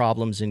petty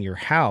problems in your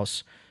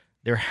house,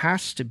 there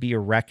has to be a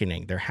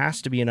reckoning. There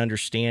has to be an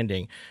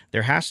understanding.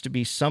 There has to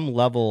be some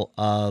level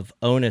of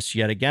onus.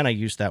 Yet again, I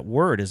use that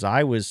word as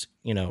I was,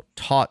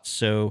 taught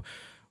so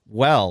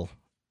well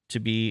to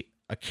be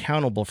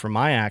accountable for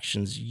my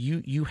actions.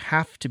 You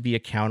have to be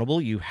accountable.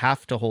 You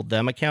have to hold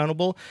them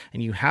accountable,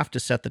 and you have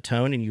to set the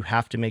tone, and you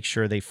have to make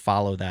sure they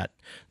follow that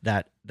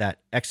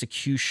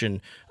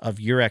execution of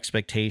your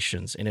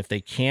expectations. And if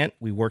they can't,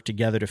 we work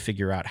together to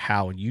figure out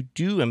how. And you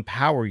do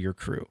empower your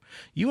crew.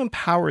 You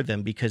empower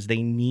them because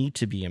they need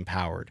to be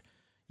empowered.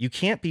 You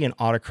can't be an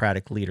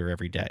autocratic leader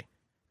every day.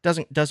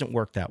 Doesn't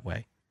work that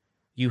way.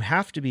 You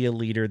have to be a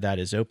leader that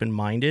is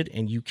open-minded,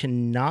 and you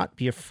cannot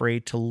be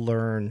afraid to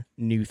learn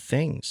new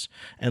things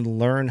and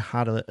learn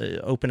how to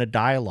open a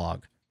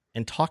dialogue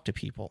and talk to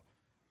people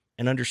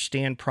and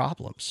understand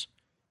problems,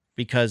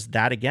 because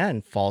that,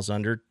 again, falls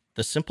under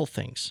the simple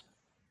things.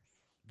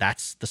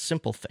 That's the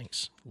simple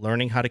things,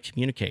 learning how to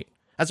communicate.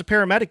 As a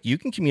paramedic, you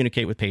can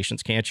communicate with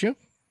patients, can't you?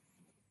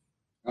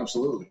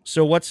 Absolutely.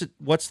 So what's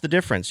the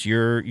difference?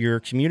 You're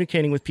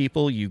communicating with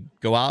people, you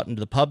go out into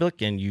the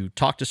public and you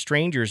talk to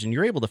strangers, and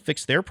you're able to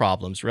fix their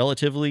problems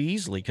relatively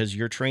easily because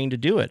you're trained to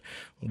do it.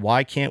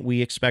 Why can't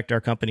we expect our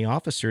company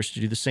officers to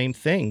do the same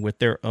thing with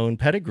their own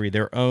pedigree,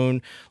 their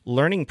own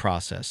learning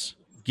process?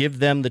 Give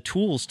them the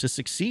tools to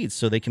succeed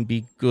so they can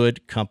be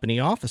good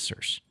company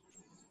officers.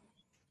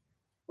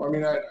 Well, I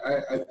mean,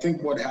 I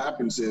think what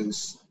happens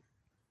is,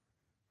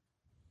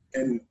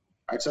 and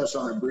I touched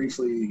on it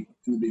briefly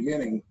in the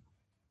beginning,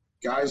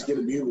 guys get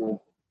a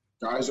bugle,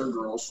 guys or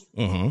girls,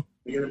 Mm-hmm.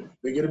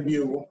 they get a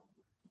bugle,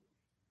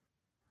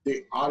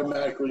 they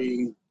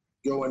automatically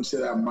go into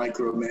that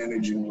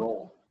micromanaging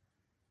role.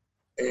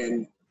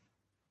 And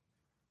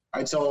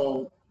I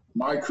tell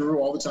my crew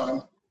all the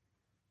time,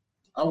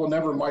 I will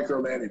never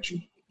micromanage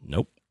you.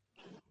 Nope.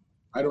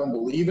 I don't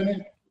believe in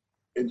it.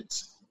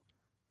 It's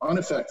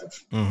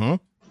ineffective. Mm-hmm.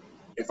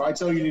 If I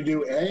tell you to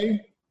do A,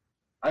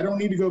 I don't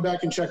need to go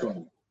back and check on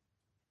you.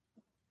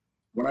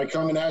 When I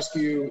come and ask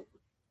you,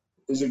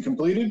 is it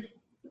completed?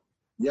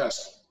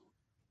 Yes.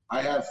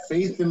 I have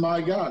faith in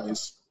my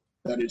guys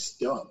that it's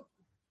done.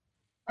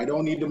 I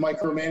don't need to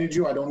micromanage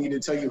you. I don't need to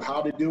tell you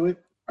how to do it.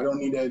 I don't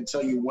need to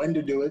tell you when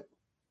to do it.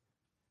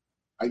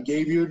 I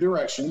gave you a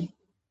direction.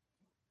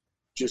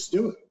 Just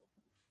do it.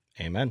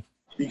 Amen.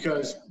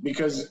 Because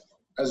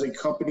as a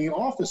company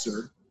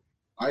officer,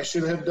 I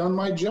should have done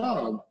my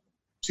job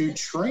to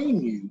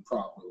train you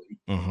properly.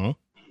 Mm-hmm.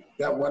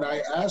 That when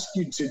I ask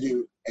you to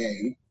do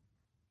A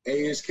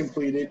is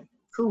completed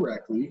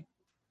correctly,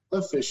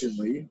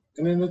 efficiently,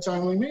 and in a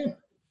timely manner.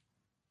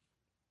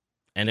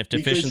 And if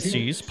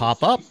deficiencies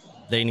pop up,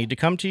 they need to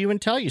come to you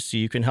and tell you so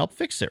you can help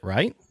fix it,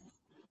 right?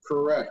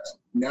 Correct.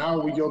 Now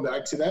we go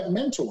back to that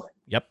mentoring.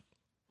 Yep.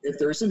 If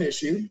there's an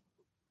issue,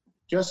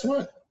 guess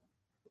what?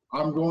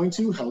 I'm going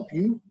to help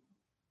you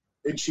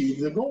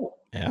achieve the goal.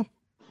 Yeah.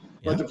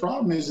 But the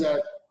problem is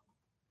that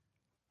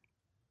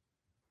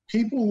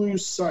people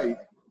lose sight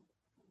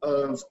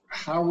of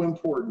how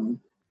important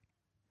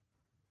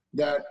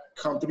that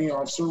company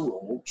officer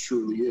role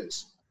truly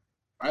is.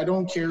 I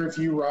don't care if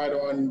you ride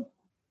on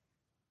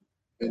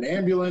an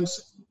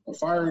ambulance, a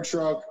fire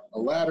truck, a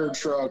ladder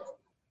truck,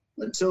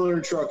 a tiller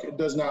truck, it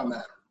does not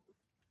matter.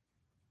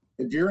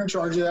 If you're in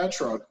charge of that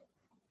truck,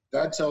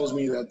 that tells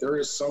me that there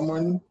is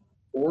someone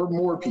or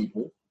more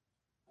people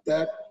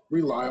that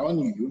rely on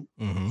you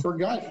Mm-hmm. for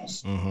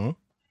guidance. Mm-hmm.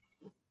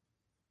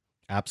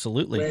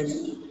 Absolutely.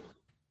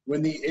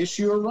 When the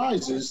issue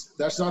arises,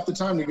 that's not the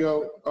time to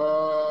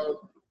go,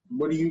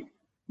 what do you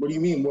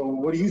mean? Well,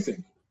 what do you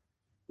think?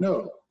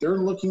 No, they're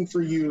looking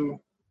for you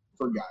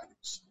for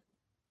guidance.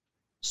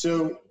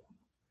 So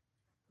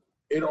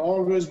it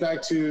all goes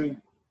back to,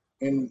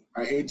 and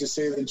I hate to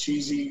say the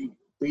cheesy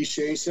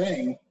cliche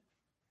saying,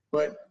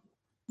 but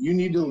you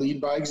need to lead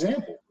by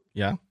example.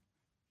 Yeah.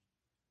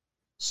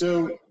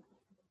 So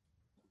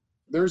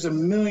there's a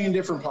million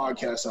different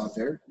podcasts out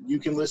there. You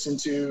can listen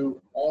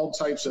to all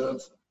types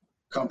of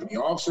company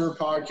officer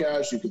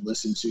podcasts. You can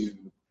listen to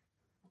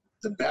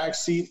the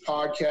Backseat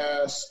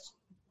podcast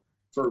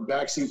for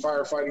backseat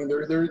firefighting.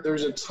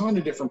 There's a ton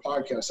of different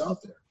podcasts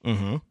out there.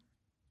 Mm-hmm.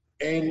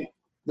 And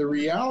the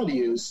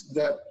reality is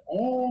that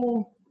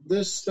all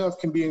this stuff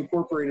can be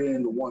incorporated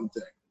into one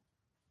thing.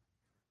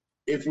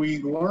 If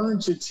we learn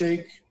to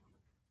take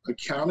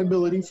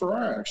accountability for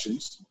our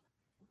actions,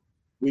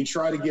 we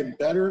try to get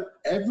better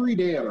every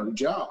day at our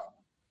job,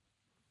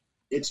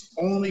 it's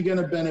only going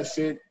to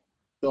benefit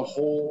the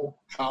whole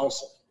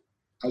house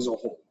as a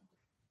whole,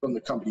 from the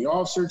company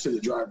officer to the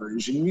driver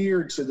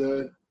engineer to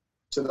the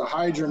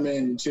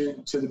hydroman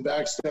to the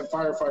backstep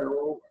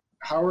firefighter,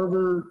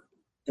 however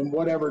and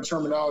whatever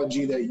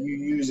terminology that you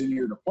use in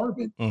your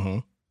department. Mm-hmm.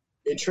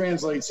 It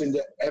translates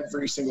into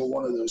every single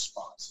one of those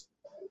spots.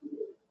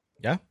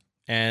 Yeah.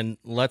 And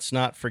let's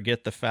not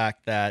forget the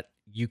fact that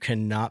you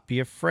cannot be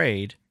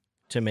afraid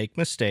to make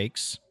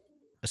mistakes,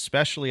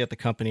 especially at the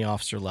company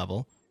officer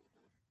level.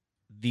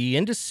 The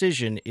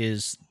indecision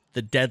is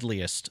the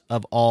deadliest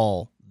of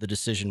all the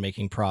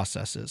decision-making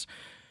processes.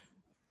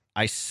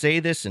 I say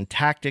this in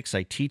tactics.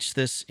 I teach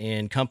this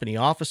in company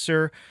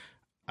officer.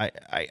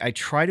 I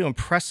try to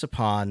impress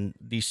upon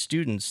these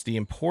students the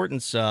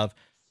importance of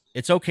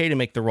it's okay to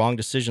make the wrong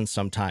decision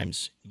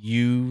sometimes.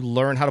 You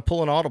learn how to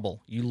pull an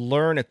audible. You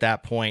learn at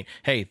that point,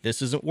 hey,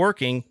 this isn't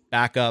working.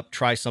 Back up,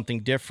 try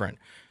something different.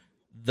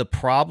 The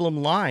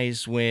problem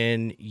lies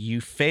when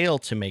you fail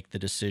to make the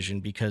decision,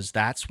 because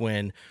that's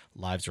when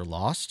lives are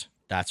lost.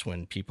 That's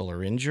when people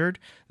are injured.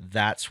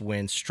 That's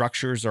when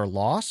structures are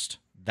lost.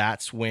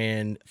 That's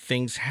when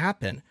things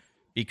happen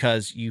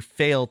because you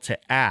fail to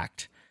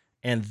act.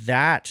 And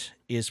that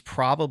is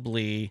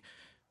probably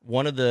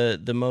one of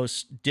the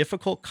most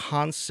difficult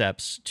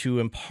concepts to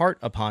impart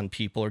upon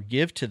people or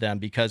give to them,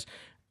 because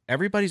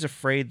everybody's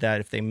afraid that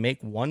if they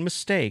make one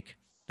mistake,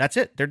 that's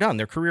it. They're done.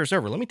 Their career's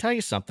over. Let me tell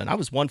you something. I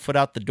was 1 foot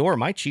out the door.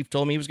 My chief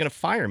told me he was going to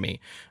fire me.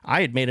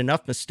 I had made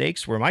enough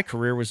mistakes where my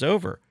career was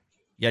over.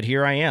 Yet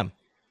here I am.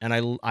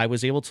 And I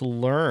was able to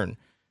learn,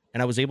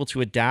 and I was able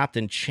to adapt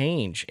and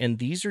change. And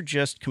these are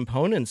just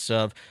components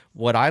of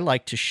what I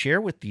like to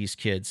share with these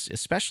kids,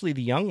 especially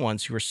the young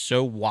ones who are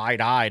so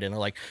wide-eyed and are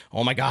like,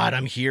 oh my God,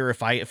 I'm here.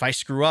 If I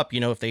screw up,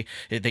 if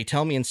they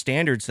tell me in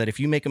standards that if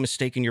you make a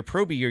mistake in your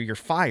pro B year, you're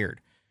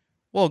fired.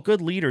 Well, a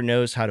good leader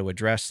knows how to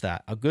address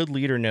that. A good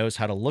leader knows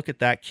how to look at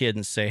that kid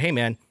and say, hey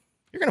man,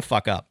 you're going to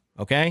fuck up.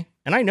 Okay.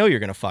 And I know you're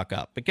going to fuck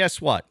up, but guess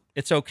what?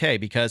 It's okay,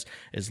 because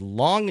as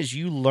long as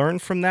you learn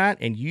from that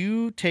and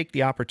you take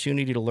the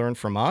opportunity to learn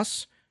from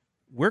us,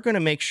 we're going to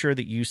make sure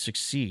that you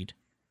succeed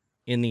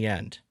in the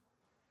end.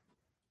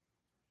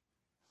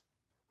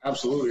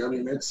 Absolutely. I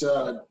mean, it's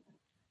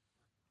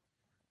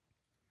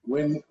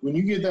when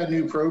you get that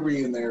new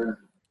probie in there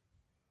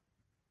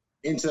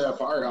into that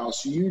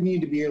firehouse, you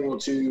need to be able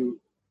to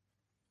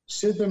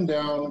sit them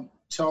down,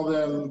 tell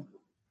them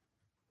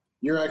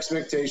your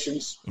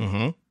expectations.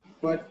 Mm-hmm.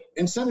 But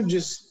instead of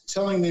just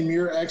telling them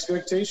your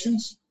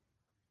expectations,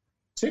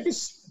 take a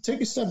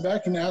step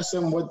back and ask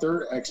them what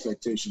their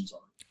expectations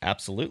are.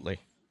 Absolutely.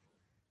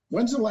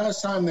 When's the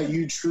last time that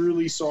you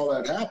truly saw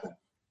that happen?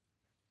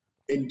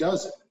 It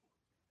doesn't.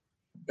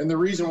 And the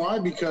reason why,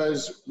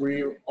 because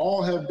we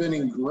all have been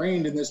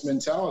ingrained in this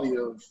mentality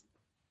of,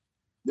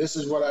 this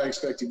is what I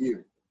expect of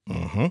you.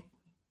 Mm-hmm.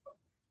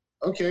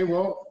 Okay,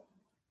 well,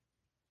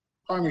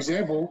 prime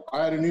example,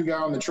 I had a new guy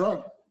on the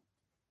truck.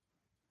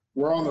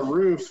 We're on the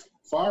roof,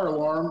 fire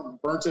alarm,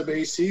 burnt up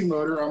AC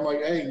motor. I'm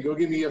like, hey, go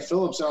get me a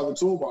Phillips out of the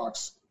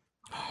toolbox.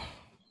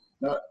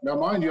 Now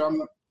mind you,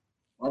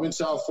 I'm in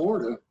South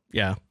Florida.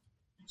 Yeah.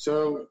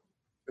 So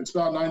it's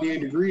about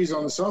 98 degrees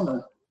on the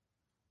summer.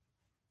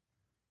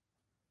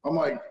 I'm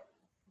like,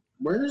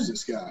 where is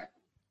this guy?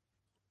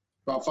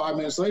 About 5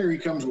 minutes later, he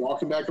comes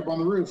walking back up on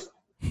the roof.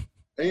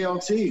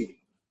 ALT,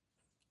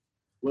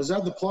 was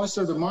that the plus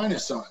or the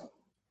minus sign?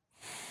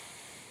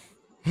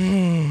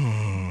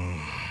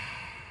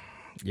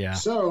 Yeah.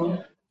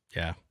 So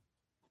yeah.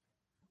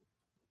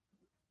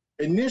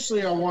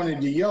 Initially, I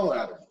wanted to yell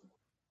at him.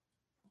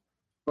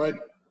 But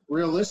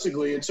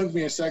realistically, it took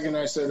me a second.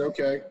 I said,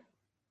 okay,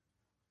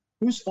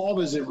 whose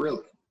fault is it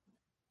really?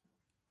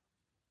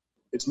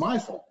 It's my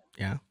fault.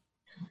 Yeah.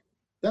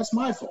 That's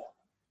my fault.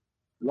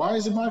 Why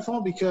is it my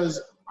fault? Because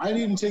I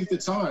didn't take the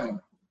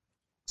time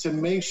to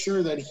make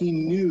sure that he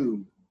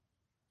knew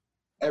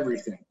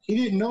everything. He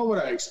didn't know what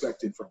I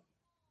expected from him.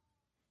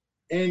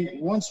 And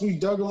once we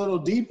dug a little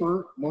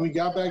deeper, when we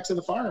got back to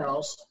the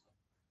firehouse,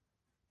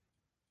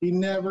 he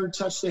never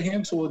touched a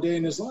hand tool a day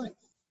in his life.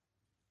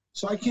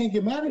 So I can't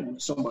get mad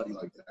at somebody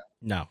like that.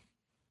 No.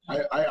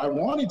 I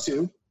wanted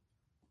to.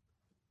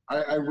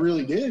 I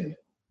really did.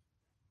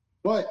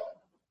 But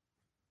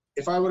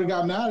if I would have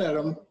got mad at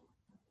him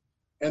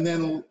and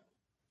then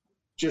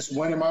just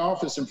went in my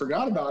office and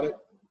forgot about it,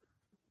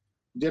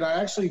 did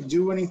I actually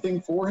do anything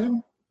for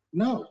him?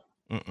 No.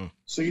 Mm-mm.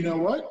 So you know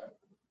what?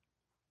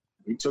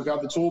 We took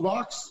out the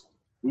toolbox.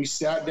 We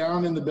sat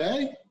down in the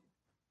bay.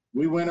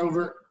 We went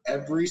over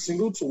every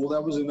single tool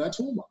that was in that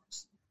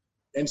toolbox.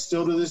 And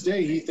still to this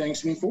day, he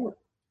thanks me for it.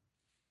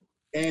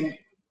 And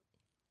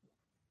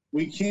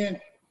we can't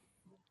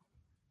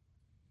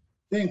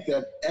think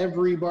that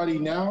everybody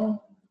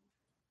now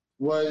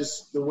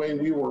was the way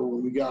we were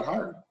when we got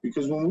hired.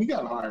 Because when we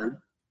got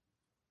hired,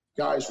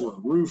 guys were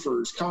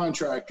roofers,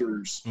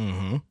 contractors.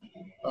 Mm-hmm.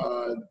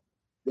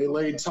 They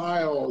laid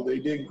tile. They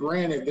did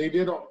granite. They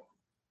did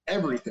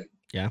everything.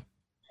 Yeah.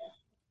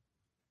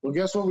 Well,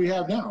 guess what we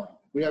have now?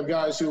 We have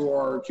guys who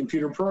are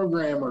computer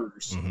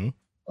programmers,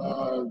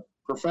 Mm-hmm.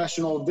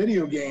 Professional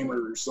video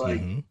gamers,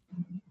 like Mm-hmm.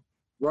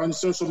 run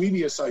social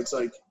media sites.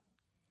 Like,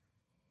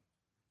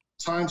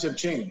 times have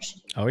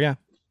changed. Oh, yeah.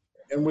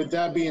 And with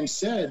that being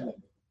said,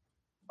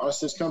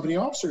 us as company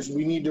officers,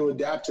 we need to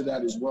adapt to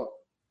that as well.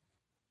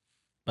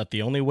 But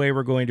the only way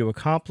we're going to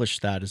accomplish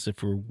that is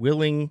if we're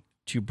willing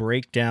to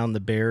break down the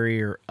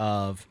barrier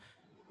of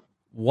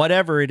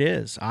whatever it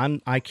is.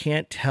 I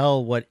can't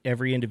tell what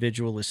every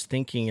individual is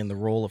thinking in the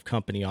role of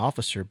company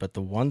officer, but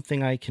the one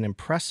thing I can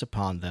impress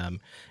upon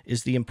them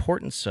is the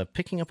importance of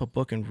picking up a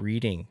book and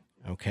reading,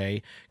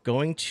 okay?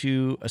 Going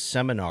to a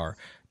seminar,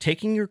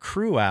 taking your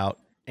crew out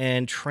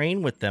and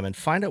train with them and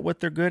find out what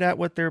they're good at,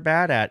 what they're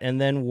bad at, and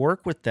then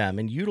work with them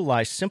and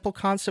utilize simple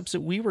concepts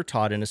that we were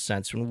taught in a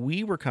sense when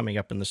we were coming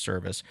up in the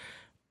service,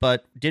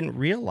 but didn't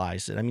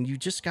realize it. I mean, you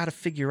just got to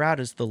figure out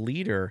as the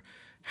leader,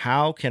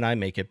 how can I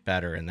make it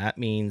better? And that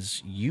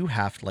means you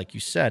have to, like you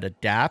said,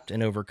 adapt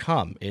and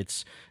overcome.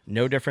 It's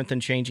no different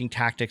than changing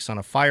tactics on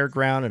a fire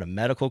ground and a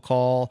medical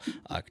call,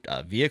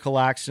 a vehicle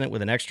accident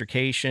with an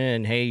extrication,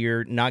 and hey,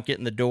 you're not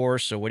getting the door,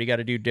 so what do you got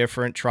to do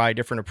different? Try a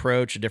different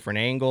approach, a different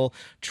angle,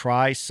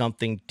 try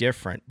something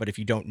different. But if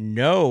you don't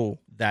know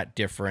that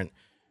different,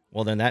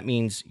 well, then that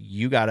means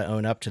you got to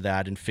own up to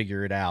that and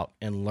figure it out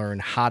and learn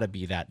how to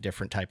be that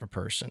different type of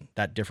person,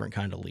 that different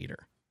kind of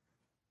leader.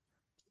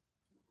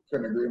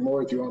 Couldn't agree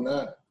more with you on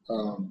that.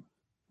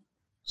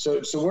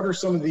 So what are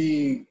some of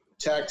the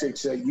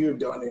tactics that you have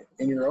done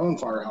in your own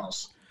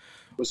firehouse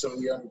with some of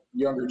the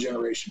younger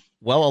generation?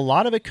 Well, a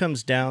lot of it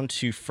comes down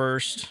to,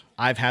 first,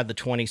 I've had the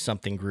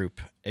 20-something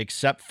group,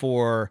 except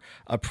for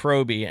a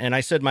probie. And I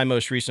said my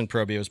most recent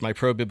probie. It was my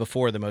probie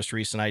before the most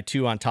recent. I had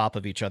two on top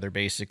of each other,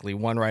 basically,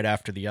 one right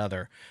after the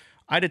other.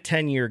 I had a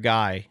 10-year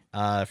guy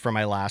for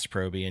my last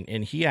probie,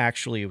 and he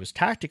actually was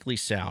tactically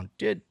sound,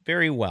 did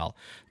very well.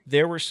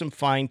 There were some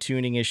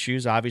fine-tuning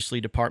issues, obviously,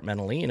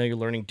 departmentally. You're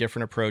learning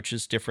different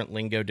approaches, different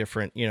lingo,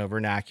 different,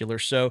 vernacular.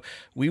 So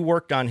we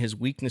worked on his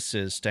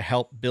weaknesses to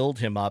help build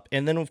him up.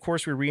 And then, of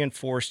course, we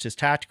reinforced his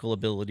tactical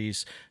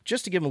abilities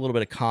just to give him a little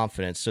bit of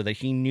confidence so that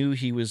he knew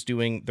he was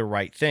doing the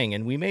right thing.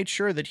 And we made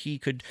sure that he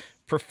could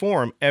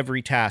perform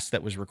every task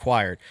that was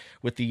required.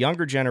 With the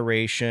younger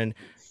generation,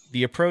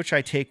 the approach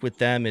I take with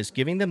them is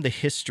giving them the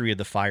history of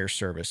the fire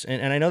service.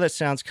 And I know that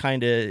sounds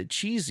kind of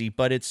cheesy,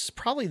 but it's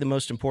probably the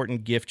most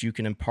important gift you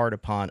can impart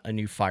upon a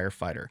new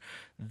firefighter.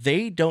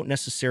 They don't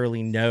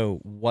necessarily know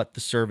what the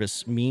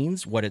service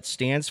means, what it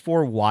stands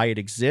for, why it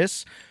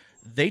exists.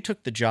 They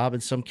took the job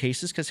in some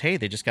cases because, hey,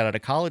 they just got out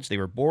of college, they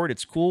were bored,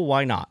 it's cool,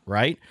 why not,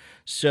 right?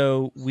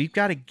 So we've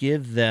got to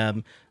give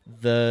them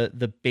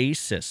the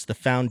basis, the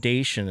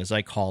foundation, as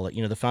I call it,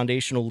 the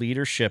foundational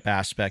leadership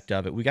aspect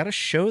of it. We got to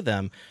show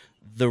them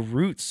the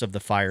roots of the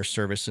fire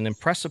service and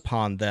impress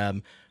upon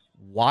them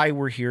why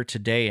we're here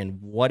today and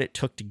what it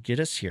took to get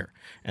us here,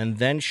 and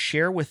then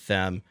share with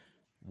them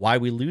why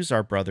we lose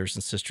our brothers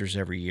and sisters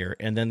every year,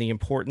 and then the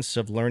importance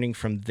of learning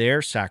from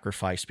their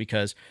sacrifice,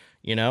 because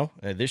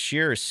this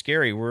year is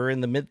scary. We're in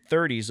the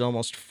mid-30s,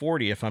 almost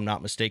 40 if I'm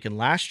not mistaken.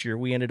 Last year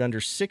we ended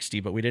under 60,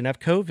 but we didn't have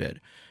COVID,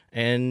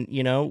 and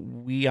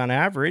we on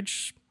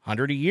average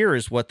 100 a year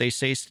is what they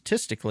say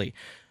statistically.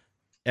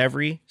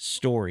 Every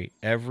story,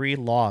 every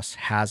loss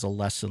has a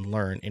lesson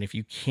learned. And if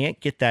you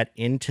can't get that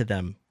into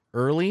them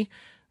early,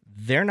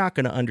 they're not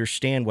going to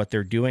understand what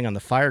they're doing on the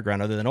fire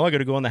ground other than, I got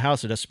to go in the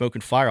house, it has smoke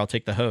and fire, I'll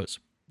take the hose.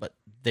 But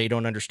they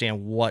don't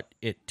understand what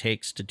it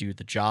takes to do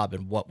the job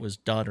and what was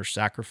done or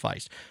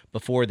sacrificed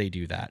before they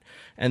do that.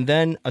 And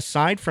then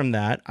aside from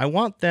that, I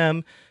want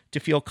them to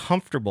feel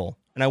comfortable,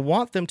 and I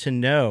want them to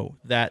know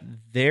that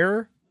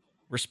their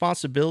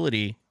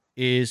responsibility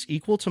is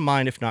equal to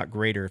mine, if not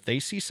greater. If they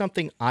see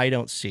something I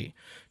don't see,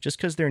 just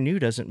because they're new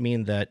doesn't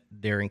mean that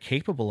they're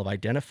incapable of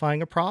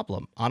identifying a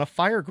problem on a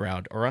fire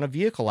ground or on a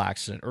vehicle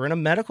accident or in a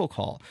medical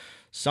call.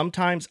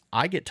 Sometimes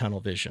I get tunnel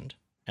visioned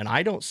and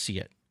I don't see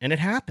it, and it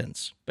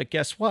happens. But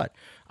guess what?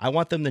 I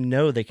want them to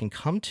know they can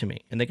come to me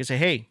and they can say,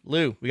 hey,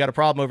 Lou, we got a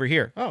problem over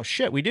here. Oh,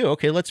 shit, we do.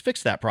 Okay, let's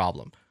fix that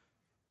problem.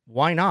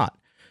 Why not?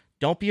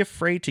 Don't be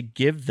afraid to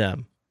give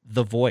them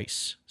the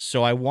voice.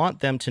 So I want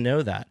them to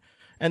know that.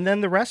 And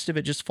then the rest of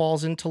it just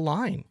falls into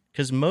line,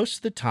 because most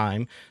of the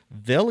time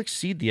they'll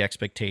exceed the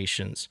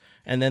expectations,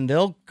 and then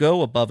they'll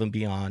go above and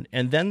beyond,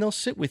 and then they'll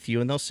sit with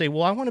you and they'll say,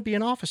 well, I want to be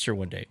an officer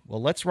one day.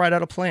 Well, let's write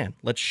out a plan.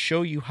 Let's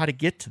show you how to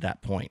get to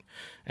that point.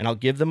 And I'll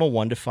give them a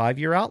 1 to 5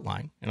 year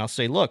outline. And I'll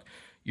say, look,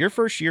 your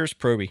first year is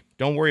probie.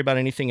 Don't worry about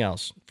anything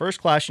else.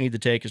 First class you need to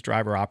take is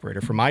driver operator.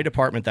 For my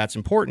department, that's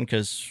important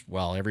because,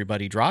 well,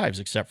 everybody drives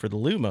except for the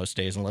Lou most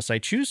days, unless I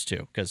choose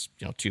to, because,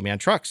 2-man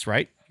trucks,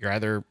 right? You're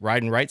either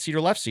riding right seat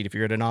or left seat if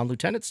you're at a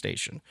non-lieutenant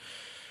station.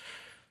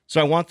 So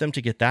I want them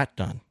to get that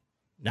done.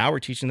 Now we're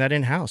teaching that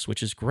in-house,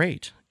 which is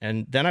great.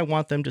 And then I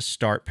want them to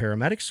start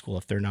paramedic school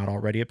if they're not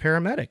already a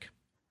paramedic.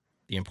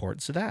 The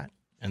importance of that.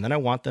 And then I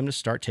want them to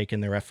start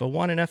taking their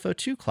FO1 and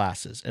FO2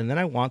 classes. And then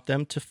I want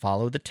them to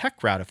follow the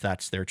tech route if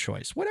that's their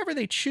choice. Whatever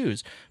they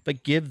choose,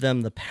 but give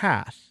them the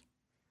path.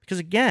 Because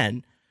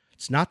again,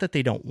 it's not that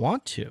they don't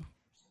want to.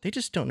 They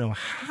just don't know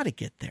how to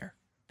get there.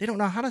 They don't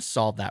know how to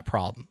solve that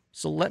problem.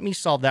 So let me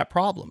solve that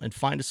problem and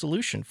find a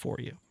solution for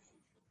you.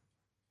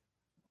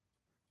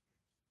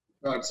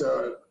 But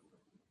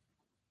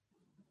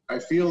I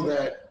feel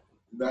that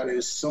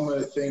is some of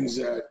the things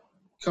that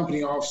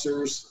company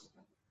officers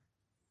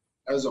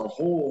as a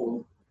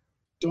whole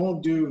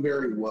don't do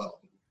very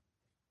well.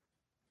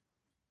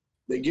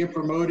 They get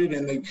promoted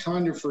and they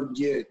kind of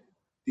forget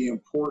the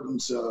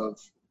importance of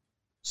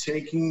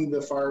taking the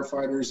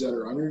firefighters that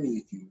are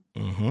underneath you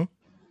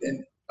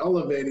and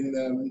elevating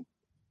them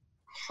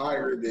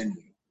higher than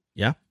you.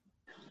 Yeah.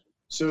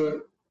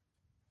 So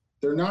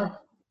they're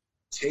not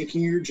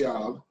taking your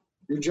job.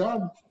 Your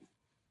job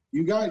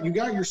you got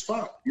your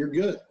spot. You're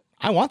good.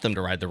 I want them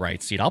to ride the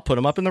right seat. I'll put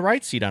them up in the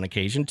right seat on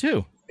occasion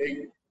too.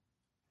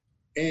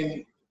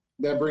 And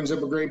that brings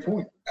up a great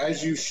point,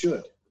 as you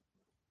should.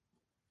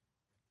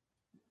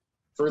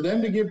 For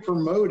them to get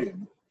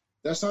promoted,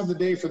 that's not the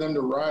day for them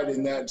to ride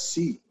in that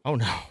seat. Oh,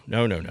 no.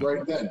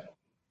 Right then.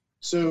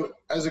 So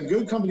as a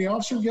good company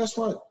officer, guess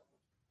what?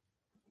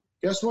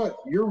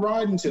 You're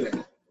riding today.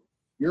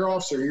 You're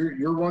officer.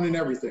 You're running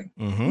everything.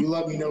 Mm-hmm. You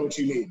let me know what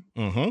you need.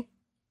 Mm-hmm.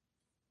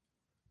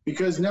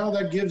 Because now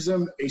that gives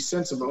them a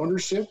sense of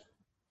ownership,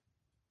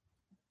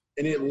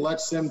 and it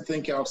lets them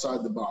think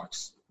outside the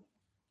box.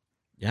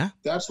 Yeah.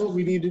 That's what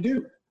we need to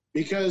do,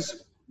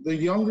 because the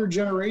younger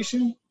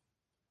generation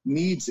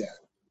needs that.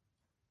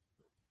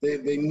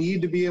 They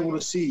need to be able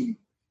to see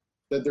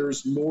that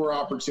there's more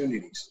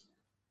opportunities.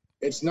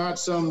 It's not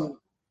some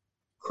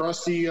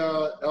crusty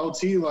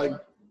LT like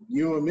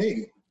you and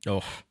me.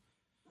 Oh,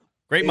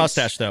 great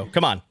mustache, though.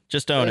 Come on,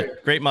 just own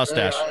it. Great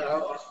mustache.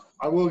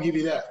 I will give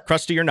you that.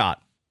 Crusty or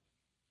not.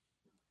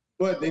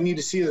 But they need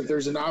to see that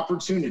there's an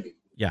opportunity.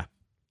 Yeah.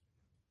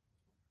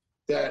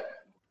 That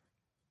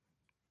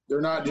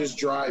they're not just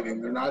driving.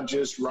 They're not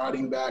just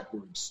riding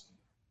backwards.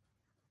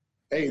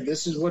 Hey,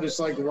 this is what it's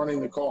like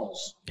running the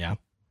calls. Yeah.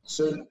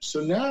 So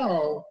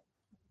now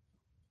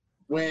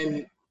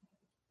when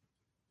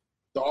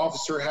the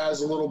officer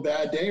has a little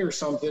bad day or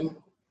something,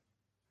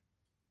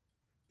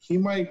 he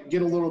might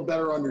get a little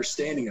better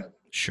understanding of it.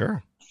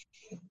 Sure.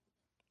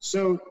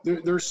 So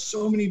there's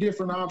so many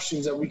different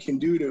options that we can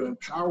do to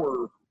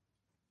empower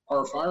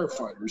our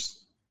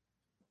firefighters.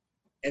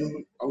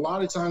 And a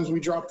lot of times we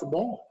drop the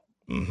ball.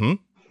 Mm-hmm.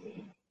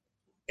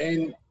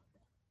 And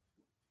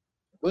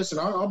listen,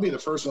 I'll be the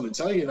first one to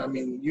tell you. And I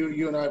mean,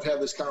 you and I have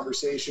had this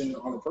conversation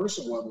on a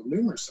personal level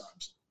numerous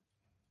times.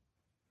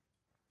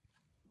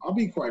 I'll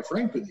be quite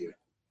frank with you.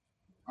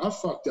 I've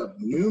fucked up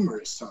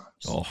numerous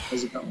times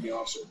as a company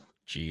officer.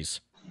 Jeez.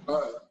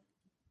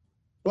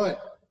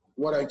 But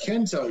what I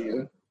can tell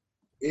you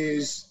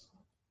is,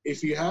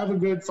 if you have a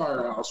good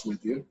firehouse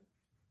with you,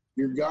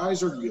 your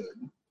guys are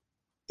good,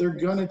 they're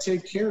going to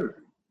take care of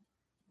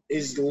you,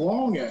 as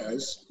long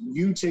as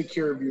you take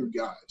care of your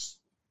guys.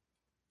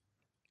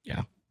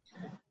 Yeah.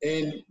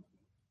 And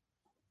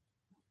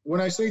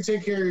when I say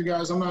take care of your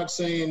guys, I'm not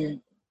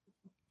saying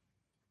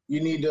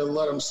you need to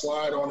let them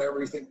slide on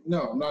everything.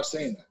 No, I'm not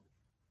saying that.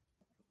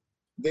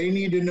 They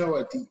need to know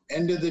at the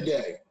end of the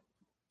day,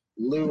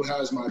 Lou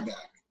has my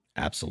back.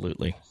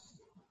 Absolutely.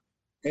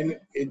 And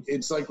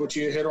it's like what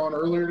you hit on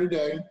earlier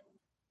today.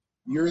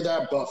 You're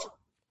that buffer.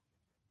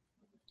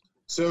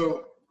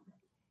 So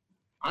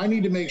I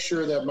need to make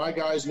sure that my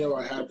guys know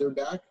I have their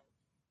back,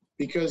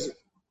 because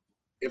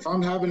if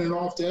I'm having an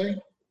off day,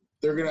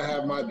 they're going to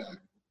have my back.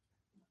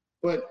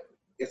 But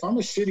if I'm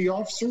a shitty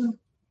officer,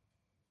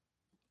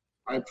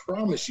 I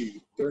promise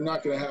you, they're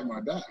not going to have my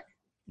back.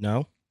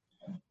 No.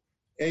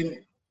 And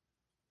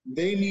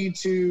they need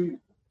to,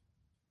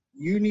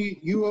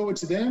 you owe it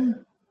to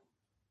them.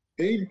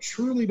 They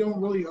truly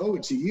don't really owe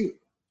it to you.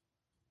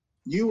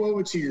 You owe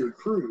it to your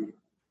crew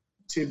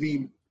to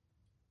be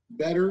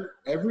better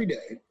every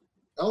day,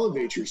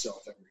 elevate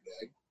yourself every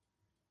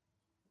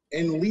day,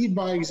 and lead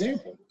by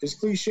example, as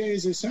cliche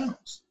as it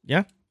sounds.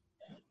 Yeah.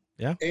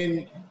 Yeah.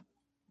 And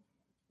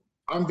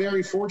I'm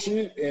very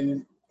fortunate,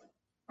 and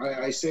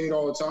I say it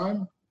all the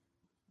time.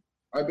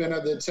 I've been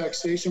at the tech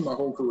station my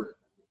whole career.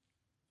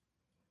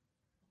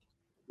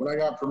 When I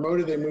got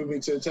promoted, they moved me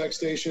to the tech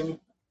station.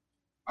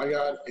 I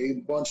got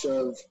a bunch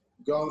of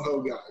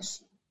gung-ho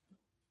guys.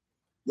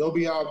 They'll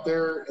be out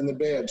there in the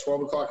bay at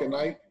 12 o'clock at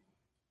night,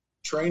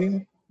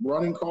 training,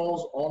 running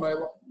calls all night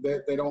long.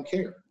 They don't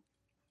care.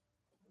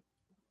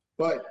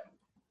 But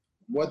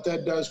what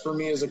that does for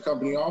me as a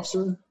company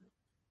officer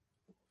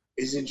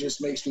is it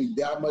just makes me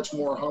that much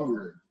more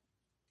hungry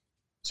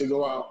to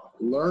go out,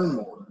 learn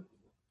more,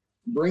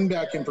 bring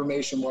back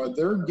information. While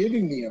they're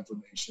giving me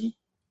information,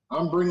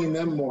 I'm bringing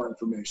them more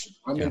information.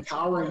 I'm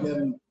empowering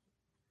them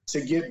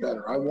to get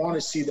better. I want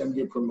to see them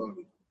get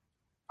promoted.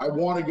 I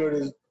want to go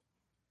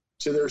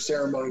to their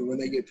ceremony when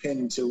they get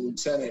pinned to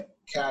lieutenant,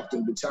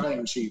 captain,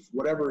 battalion chief,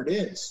 whatever it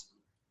is.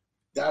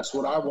 That's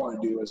what I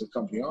want to do as a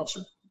company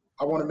officer.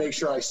 I want to make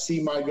sure I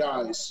see my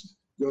guys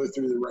go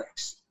through the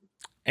ranks.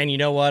 And you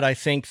know what? I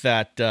think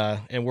that,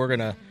 and we're going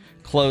to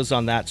close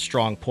on that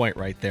strong point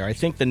right there. I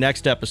think the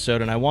next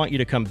episode, and I want you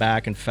to come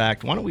back. In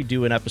fact, why don't we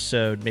do an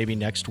episode maybe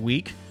next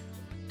week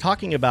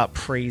talking about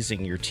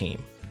praising your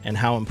team and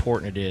how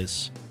important it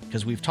is?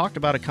 Because we've talked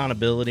about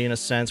accountability in a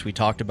sense. We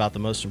talked about the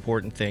most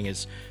important thing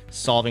is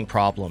solving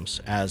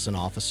problems as an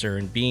officer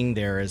and being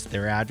there as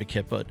their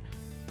advocate. But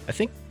I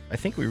think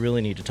we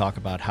really need to talk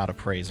about how to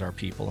praise our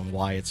people and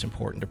why it's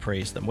important to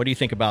praise them. What do you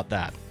think about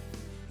that?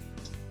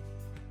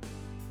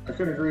 I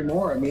couldn't agree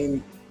more. I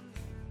mean,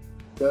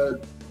 the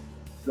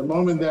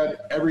moment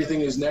that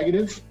everything is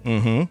negative,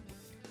 mm-hmm.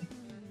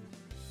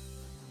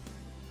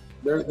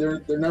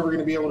 they're never going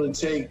to be able to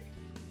take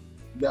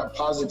that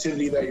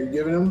positivity that you're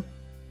giving them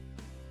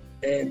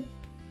and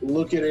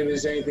look at it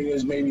as anything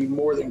as maybe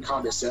more than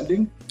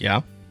condescending.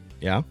 Yeah.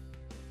 Yeah.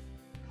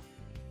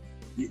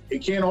 it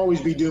can't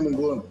always be doom and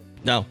gloom.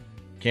 No,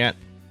 can't.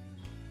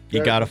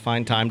 You got to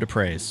find time to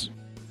praise.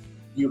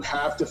 You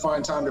have to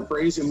find time to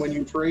praise, and when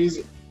you praise,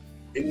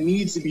 it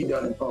needs to be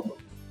done in public.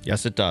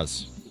 Yes, it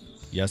does.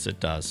 Yes, it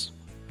does.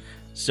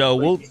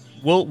 So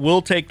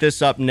we'll take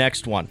this up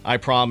next one. I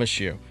promise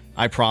you.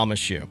 I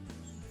promise you.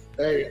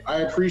 Hey,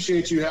 I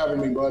appreciate you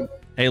having me, bud.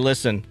 Hey,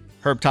 listen,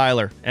 Herb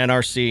Tyler,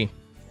 NRC,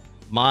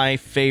 my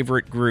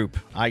favorite group.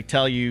 I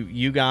tell you,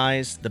 you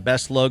guys, the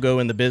best logo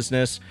in the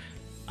business.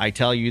 I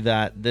tell you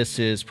that this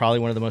is probably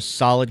one of the most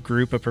solid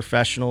group of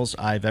professionals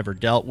I've ever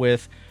dealt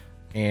with,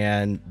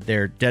 and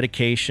their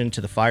dedication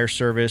to the fire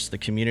service, the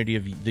community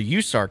of the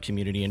USAR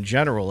community in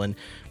general, and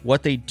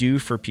what they do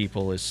for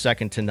people is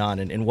second to none,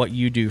 and what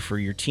you do for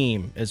your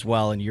team as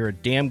well. And you're a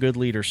damn good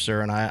leader,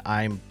 sir, and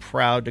I'm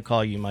proud to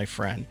call you my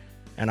friend,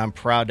 and I'm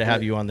proud to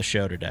have you on the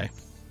show today.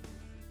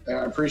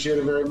 I appreciate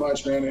it very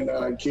much, man,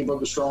 and keep up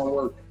the strong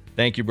work.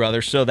 Thank you,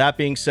 brother. So that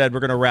being said, we're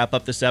going to wrap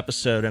up this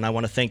episode, and I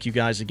want to thank you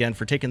guys again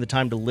for taking the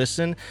time to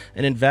listen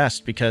and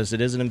invest, because it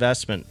is an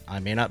investment. I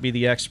may not be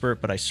the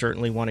expert, but I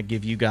certainly want to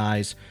give you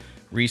guys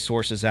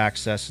resources,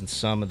 access, and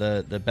some of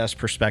the best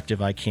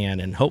perspective I can,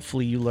 and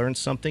hopefully you learn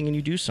something and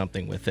you do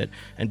something with it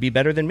and be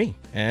better than me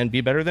and be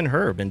better than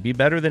Herb and be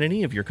better than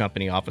any of your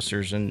company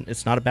officers, and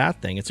it's not a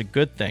bad thing. It's a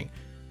good thing.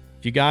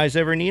 If you guys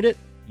ever need it,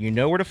 you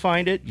know where to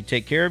find it. You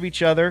take care of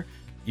each other.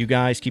 You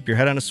guys keep your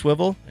head on a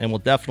swivel, and we'll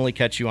definitely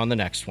catch you on the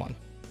next one.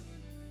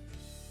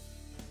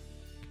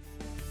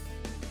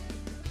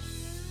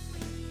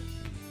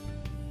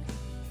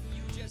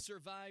 You just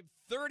survived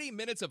 30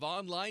 minutes of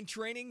online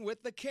training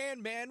with the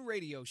Can Man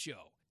Radio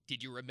Show.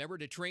 Did you remember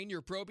to train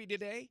your Proby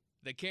today?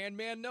 The Can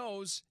Man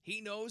knows.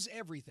 He knows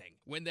everything.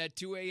 When that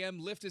 2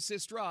 a.m. lift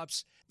assist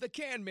drops, the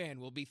Can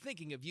Man will be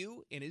thinking of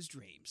you in his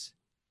dreams.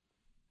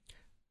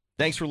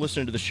 Thanks for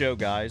listening to the show,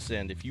 guys.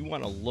 And if you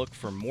want to look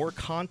for more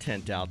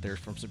content out there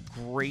from some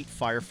great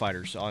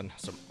firefighters on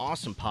some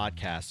awesome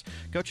podcasts,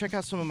 go check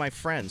out some of my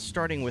friends,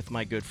 starting with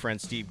my good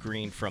friend Steve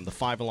Green from the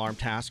 5 Alarm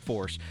Task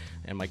Force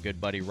and my good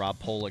buddy Rob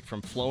Polick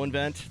from Flow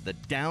Invent, the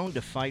Down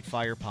to Fight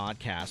Fire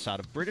podcast out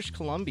of British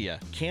Columbia,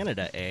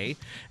 Canada,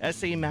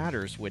 SA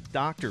Matters with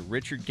Dr.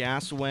 Richard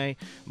Gassaway,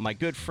 my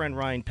good friend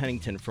Ryan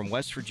Pennington from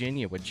West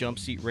Virginia with Jump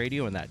Seat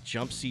Radio and that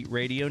Jump Seat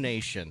Radio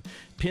Nation.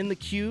 Pin the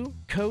Q,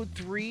 Code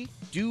 3,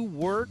 Do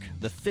Work,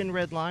 The Thin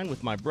Red Line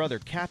with my brother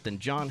Captain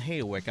John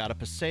Hayowick out of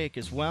Passaic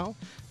as well,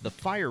 The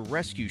Fire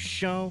Rescue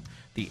Show,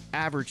 The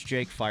Average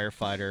Jake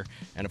Firefighter,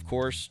 and of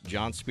course,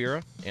 John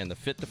Spira and the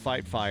Fit to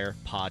Fight Fire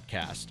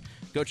podcast.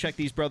 Go check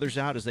these brothers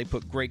out as they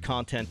put great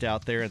content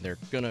out there, and they're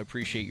going to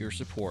appreciate your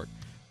support.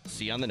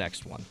 See you on the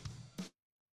next one.